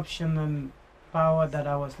 option and power that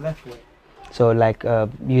I was left with. So like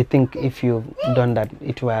you think if you've done that,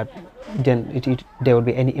 it would there would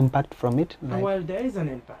be any impact from it? Like, Well, there is an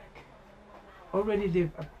impact. Already,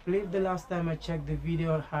 I believe the last time I checked, the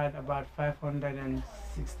video had about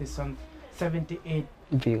 578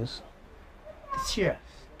 views. shares.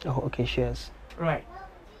 Oh, okay, shares. Right.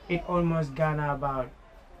 It almost garnered about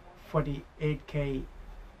 48K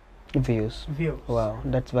Views. views. Wow,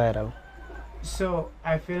 that's viral. So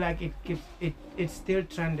I feel like it's still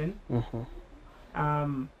trending.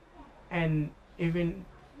 And even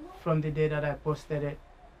from the day that I posted it,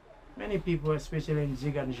 many people, especially in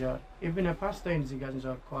Ziganjor, even a pastor in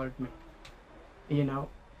Ziganjor called me,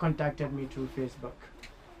 contacted me through Facebook.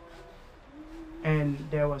 And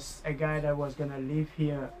there was a guy that was gonna leave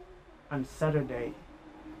here on Saturday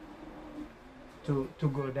to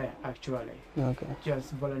go there actually. Okay.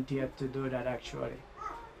 Just volunteered to do that actually.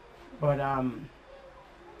 But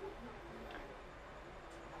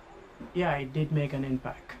yeah, it did make an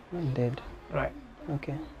impact. It did. Right.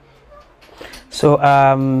 Okay. So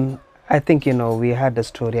I think we had the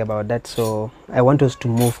story about that. So I want us to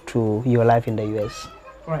move to your life in the US.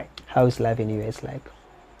 Right. How is life in the US like?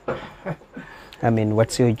 I mean,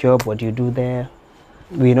 what's your job? What do you do there?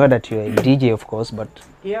 We know that you're a DJ, of course, but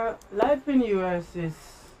Yeah, life in US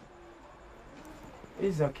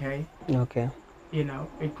is okay. okay.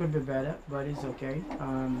 It could be better, but it's okay.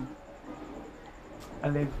 I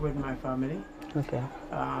live with my family. Okay.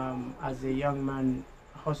 As a young man,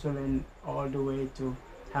 hustling all the way to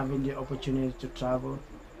having the opportunity to travel,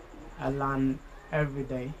 I learn every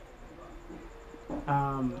day.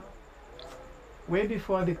 Um, Way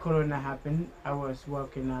before the corona happened, I was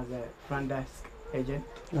working as a front desk agent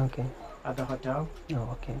Okay. at the hotel, Oh,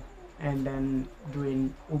 okay. and then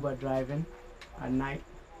doing Uber driving at night.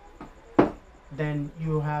 Then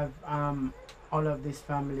you have all of this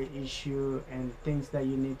family issue and things that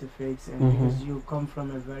you need to fix, and because you come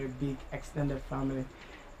from a very big extended family,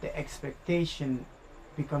 the expectation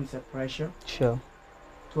becomes a pressure Sure.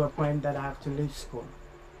 to a point that I have to leave school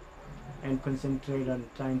and concentrate on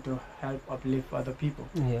trying to help uplift other people.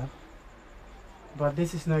 Yeah. But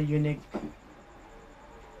this is not unique.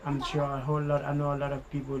 I'm sure I know a lot of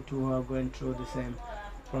people too who are going through the same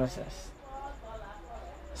process.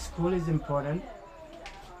 School is important.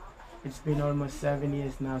 It's been almost 7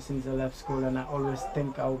 years now since I left school, and I always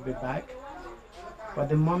think I will be back. But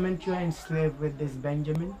the moment you're enslaved with this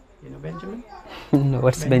Benjamin, you know Benjamin?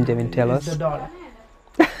 What's Benjamin? Tell It's us. the dollar.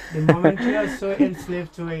 The moment you are so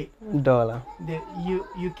enslaved to it, Dollar.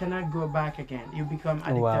 you cannot go back again. You become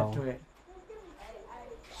addicted Wow. to it.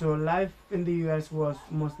 So life in the US was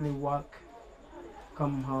mostly work,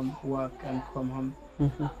 come home, work and come home.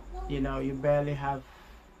 You know, you barely have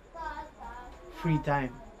free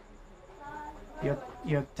time.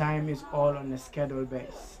 Your time is all on a schedule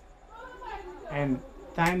base, and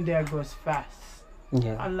time there goes fast.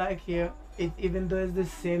 Yeah. Unlike here, even though it's the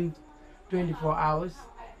same 24 hours,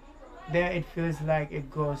 there it feels like it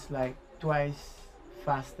goes like twice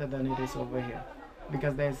faster than it is over here,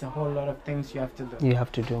 because there's a whole lot of things you have to do. You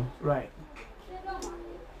have to do. Right.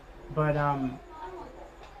 But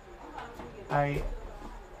I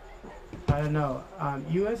don't know.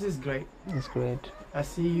 US is great. It's great. I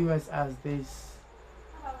see US as this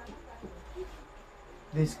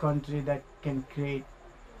country that can create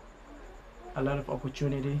a lot of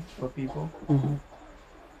opportunity for people.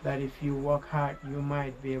 That if you work hard, you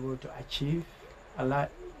might be able to achieve a lot.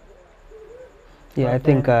 Yeah, But I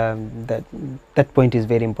think that point is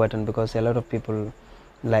very important, because a lot of people,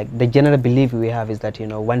 like, the general belief we have is that, you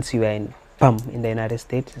know, once you are in the United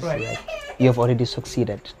States, it's Right. like you have already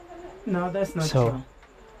succeeded. No, that's not So,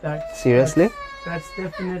 true. seriously? That's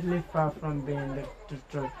definitely far from being the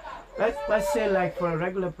truth. Let's say, like, for a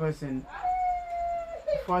regular person,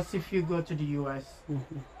 first, if you go to the US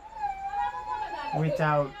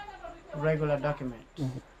without regular documents,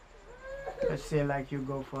 let's say like you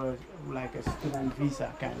go for like a student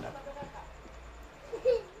visa kind of,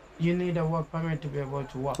 you need a work permit to be able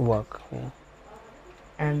to work. Yeah.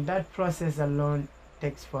 And that process alone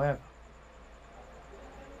takes forever.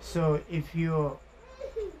 So if you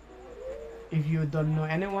don't know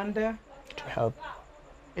anyone there, To help.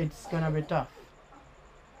 it's gonna be tough.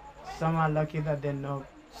 Some are lucky that they know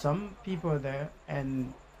some people there,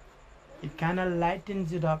 and it kind of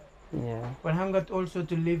lightens it up. Yeah. But I'm got also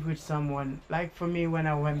to live with someone. Like for me, when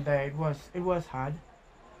I went there, it was hard.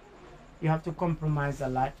 You have to compromise a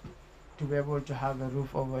lot to be able to have a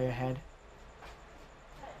roof over your head.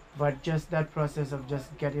 But just that process of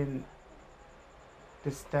just getting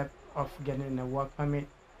the step of getting a work permit,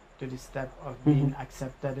 to the step of being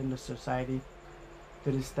accepted in the society,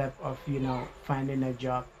 to the step of, you know, finding a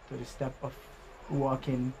job, to the step of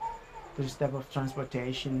working, to the step of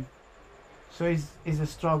transportation. So it's a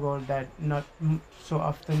struggle that not so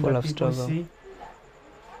often Full that of people struggle. see,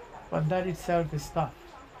 but that itself is tough.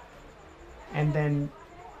 And then,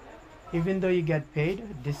 even though you get paid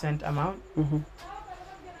a decent amount,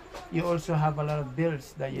 you also have a lot of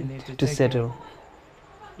bills that you need to take settle. care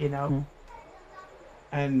of, you know.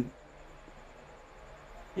 And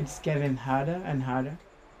it's getting harder and harder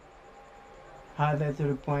to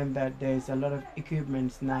the point that there's a lot of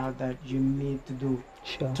equipments now that you need to do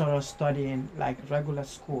Sure. thorough studying, like regular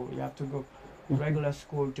school. You have to go regular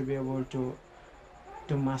school to be able to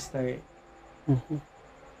master it.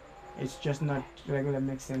 It's just not regular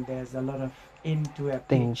mixing. There's a lot of into a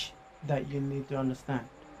pitch that you need to understand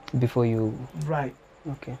Before you. right.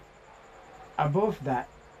 Okay. Above that,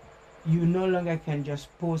 you no longer can just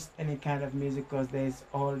post any kind of music, because there's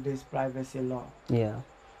all this privacy law, Yeah.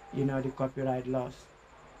 you know, the copyright laws.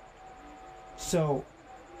 So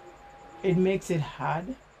it makes it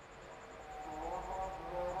hard.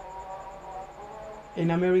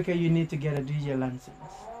 In America, you need to get a DJ license.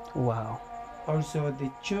 Wow. Also, the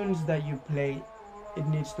tunes that you play, it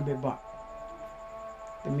needs to be bought.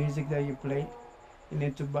 The music that you play, you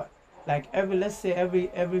need to buy. Like let's say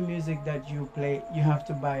every music that you play, you have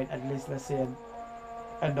to buy it at least, let's say,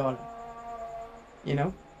 $1. You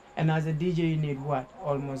know, and as a DJ, you need what?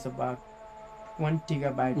 Almost about 1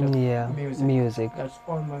 gigabyte of music. That's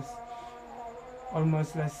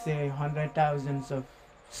almost let's say 100,000 of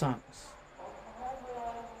songs,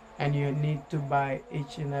 and you need to buy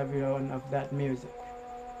each and every one of that music.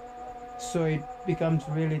 So it becomes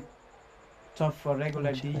really tough for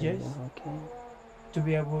regular DJs to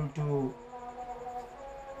be able to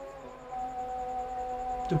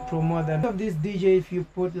promote them. Of this DJ, if you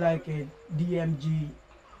put like a DMG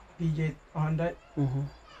DJ 100,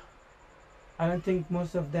 I don't think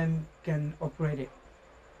most of them can operate it.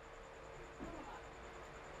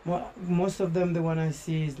 Most of them, the one I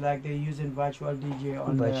see is like they're using virtual DJ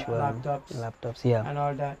on their laptops, and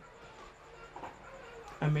all that.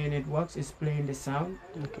 I mean, it works, it's playing the sound,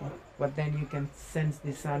 but then you can sense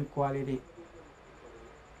the sound quality.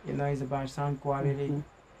 You know, it's about sound quality.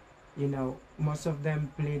 You know, most of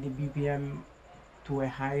them play the BPM to a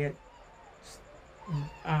higher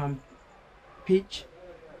pitch.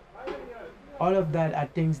 All of that are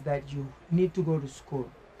things that you need to go to school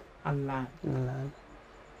and learn.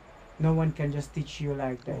 No one can just teach you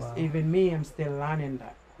like this. Even me, I'm still learning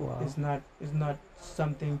that. It's not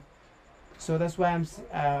something. So that's why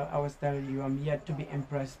I was telling you, I'm yet to be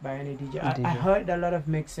impressed by any DJ. I heard a lot of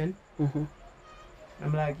mixing.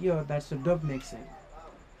 I'm like, yo, that's a dope mixing.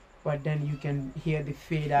 But then you can hear the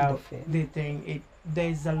fade out, the thing.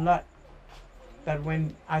 There's a lot that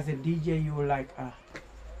when as a DJ you were like,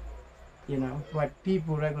 you know, but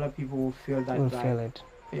regular people will feel that. Feel it.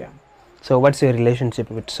 Yeah. So what's your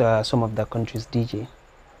relationship with some of the country's DJ?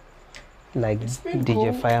 Like DJ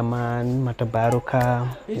cool. Fireman,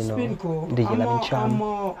 Matabaruka, It's been cool. DJ Lavin Cham.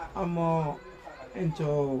 I'm more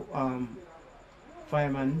into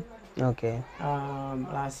Fireman. Okay.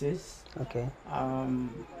 Lasses. Okay.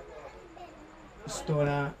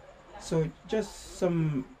 Stoner. So just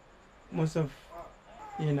most of,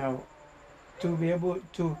 you know, to be able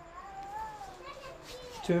to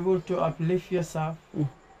uplift yourself,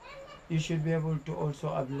 you should be able to also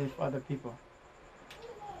uplift other people.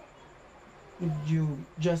 You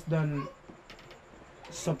just don't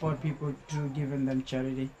support people through giving them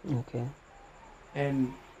charity. Okay.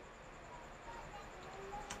 And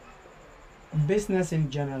business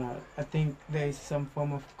in general, I think there is some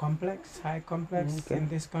form of high complex in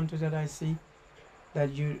this country that I see,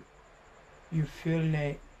 that you feel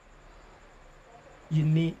like you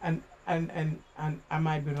need, and I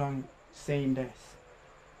might be wrong saying this.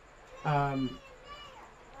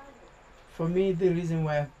 For me, the reason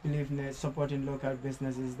why I believe in supporting local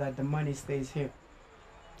business is that the money stays here.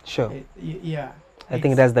 Sure. I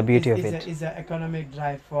think that's the beauty of it. It's an economic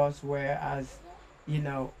drive force, whereas, you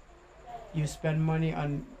know, I spend money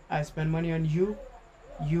on you,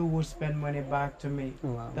 you will spend money back to me.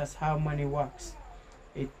 Wow. That's how money works.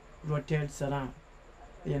 It rotates around,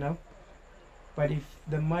 you know. But if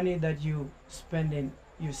the money that you spending,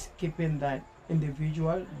 you skipping that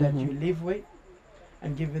individual that you live with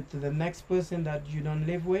and give it to the next person that you don't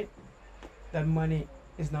live with, that money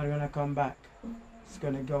is not gonna come back. It's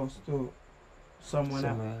gonna go to someone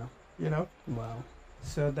else, you know. Wow.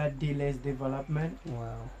 So that delays development.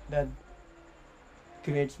 Wow. That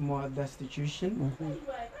creates more destitution.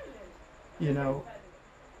 You know,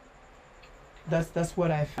 that's what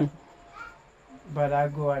I feel. But I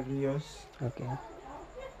go at Rios. Okay.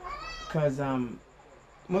 Because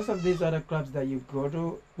most of these other clubs that you go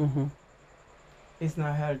to, it's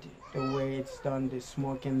not healthy. The way it's done, the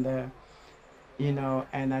smoking there, you know,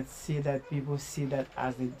 and I see that people see that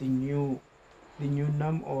as the new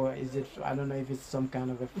norm, or is it, I don't know if it's some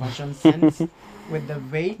kind of a fashion sense with the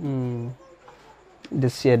vape. The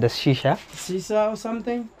shisha. Shisha or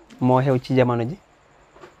something. More healthy jamanoji.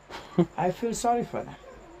 I feel sorry for them.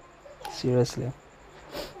 Seriously.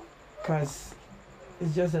 Because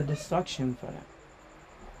it's just a destruction for them.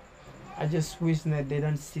 I just wish that they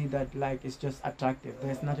don't see that like it's just attractive.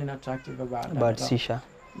 There's nothing attractive about that. About shisha.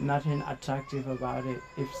 Nothing attractive about it.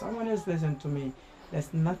 If someone else listens to me,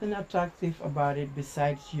 there's nothing attractive about it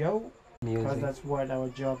besides you. Because that's what our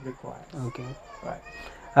job requires. Okay. Right.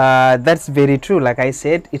 That's very true. Like I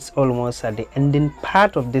said, it's almost at the ending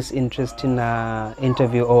part of this interesting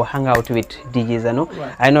interview or hangout with DJ Zanu.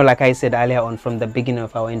 Right. I know, like I said earlier on from the beginning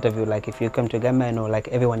of our interview, like if you come to Gambia, I know like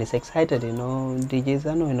everyone is excited, you know, DJ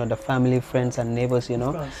Zanu, you know, the family, friends and neighbors, you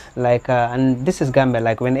know, like, and this is Gambia,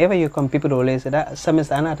 like whenever you come, people always say that,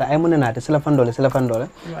 Samis Anata, I'm on anata,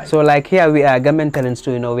 Silafandole. So like here we are, Gambian talents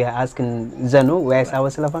too, you know, we are asking Zanu, where's our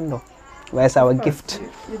Silafando? Where's our gift?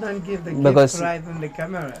 You don't give the because gift right on the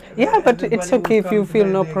camera. Yeah, but it's okay if you feel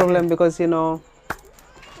no problem because, you know.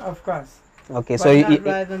 Of course. Okay, but so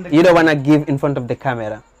you don't want to give in front of the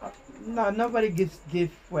camera? No, nobody gives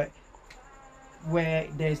gift where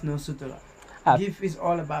there is no sutura. Gift is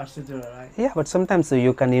all about sutura, right? Yeah, but sometimes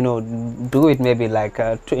you can, do it maybe like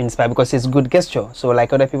to inspire because it's good gesture. So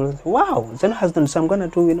like other people, wow, Zanu has done, so I'm gonna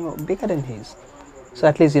do, bigger than his. So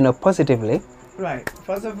at least, positively. Right.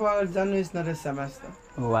 First of all, Zanu is not a semester.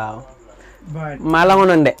 Wow. But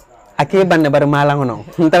Malangononde. Aki banne bar malangono.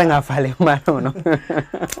 Ntara nga fale malangono.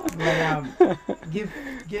 But give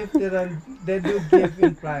they do give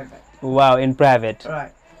in private. Wow, in private.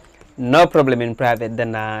 Right. No problem in private.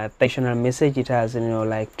 Then textual message it has,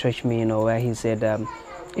 like touched me, where he said,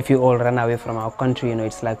 if you all run away from our country,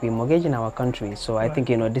 it's like we mortgage in our country. So I think,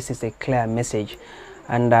 this is a clear message.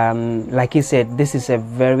 And like he said, this is a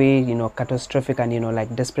very, catastrophic and,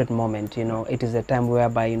 like desperate moment. It is a time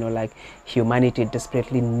whereby, like humanity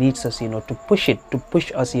desperately needs us, to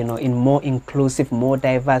push us, in more inclusive, more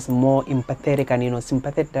diverse, more empathetic and,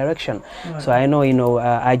 sympathetic direction. Right. So I know,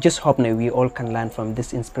 I just hope that we all can learn from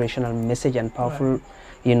this inspirational message and powerful,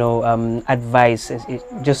 advice,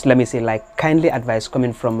 just let me say, like kindly advice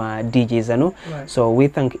coming from DJ Zanu. Right. So we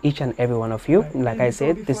thank each and every one of you. Right. Like and I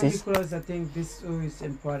said, this is. Close, I think this is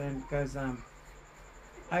important because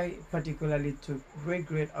I particularly took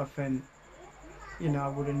great often, I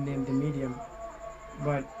wouldn't name the medium,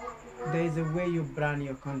 but there is a way you brand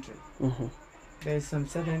your country. There is some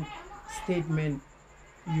certain statement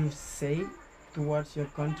you say towards your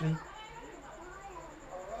country.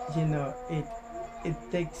 It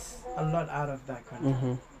takes a lot out of that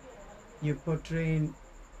country. You're portraying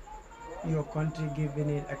your country, giving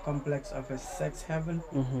it a complex of a sex heaven.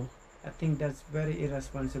 I think that's very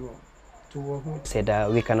irresponsible. Said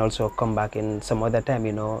we can also come back in some other time,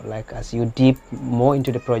 like as you deep more into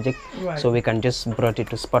the project, right. So we can just brought it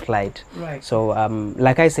to spotlight. Right. So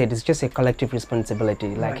like I said, it's just a collective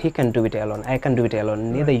responsibility. Like he can do it alone, I can do it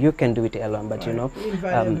alone, neither you can do it alone. But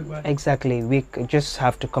exactly, we just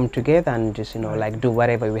have to come together and just like do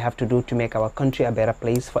whatever we have to do to make our country a better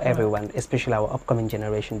place for everyone, especially our upcoming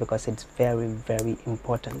generation, because it's very, very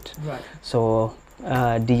important. Right. So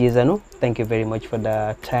DJ Zanu, thank you very much for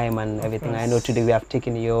the time and everything. I know today we have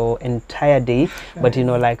taken your entire day, but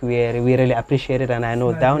like we really appreciate it, and I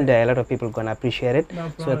know down there a lot of people gonna appreciate it.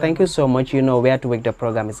 No so thank you so much. Where to work the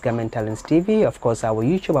program is Government Talents TV, of course our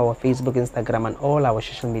YouTube, our Facebook, Instagram, and all our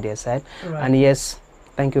social media site. Right. And yes,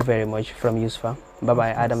 thank you very much from Yusufa. Bye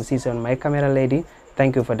bye. Adam Season, my camera lady.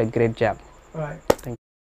 Thank you for the great job. Right. Thank you.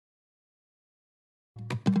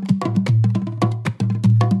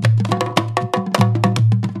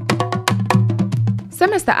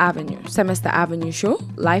 Semester Avenue show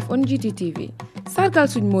live on GTTV. Sargal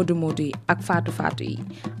suñ Modu Modu yi ak Fatou Fatou yi.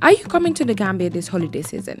 Are you coming to the Gambia this holiday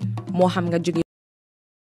season? Moo xam nga jóge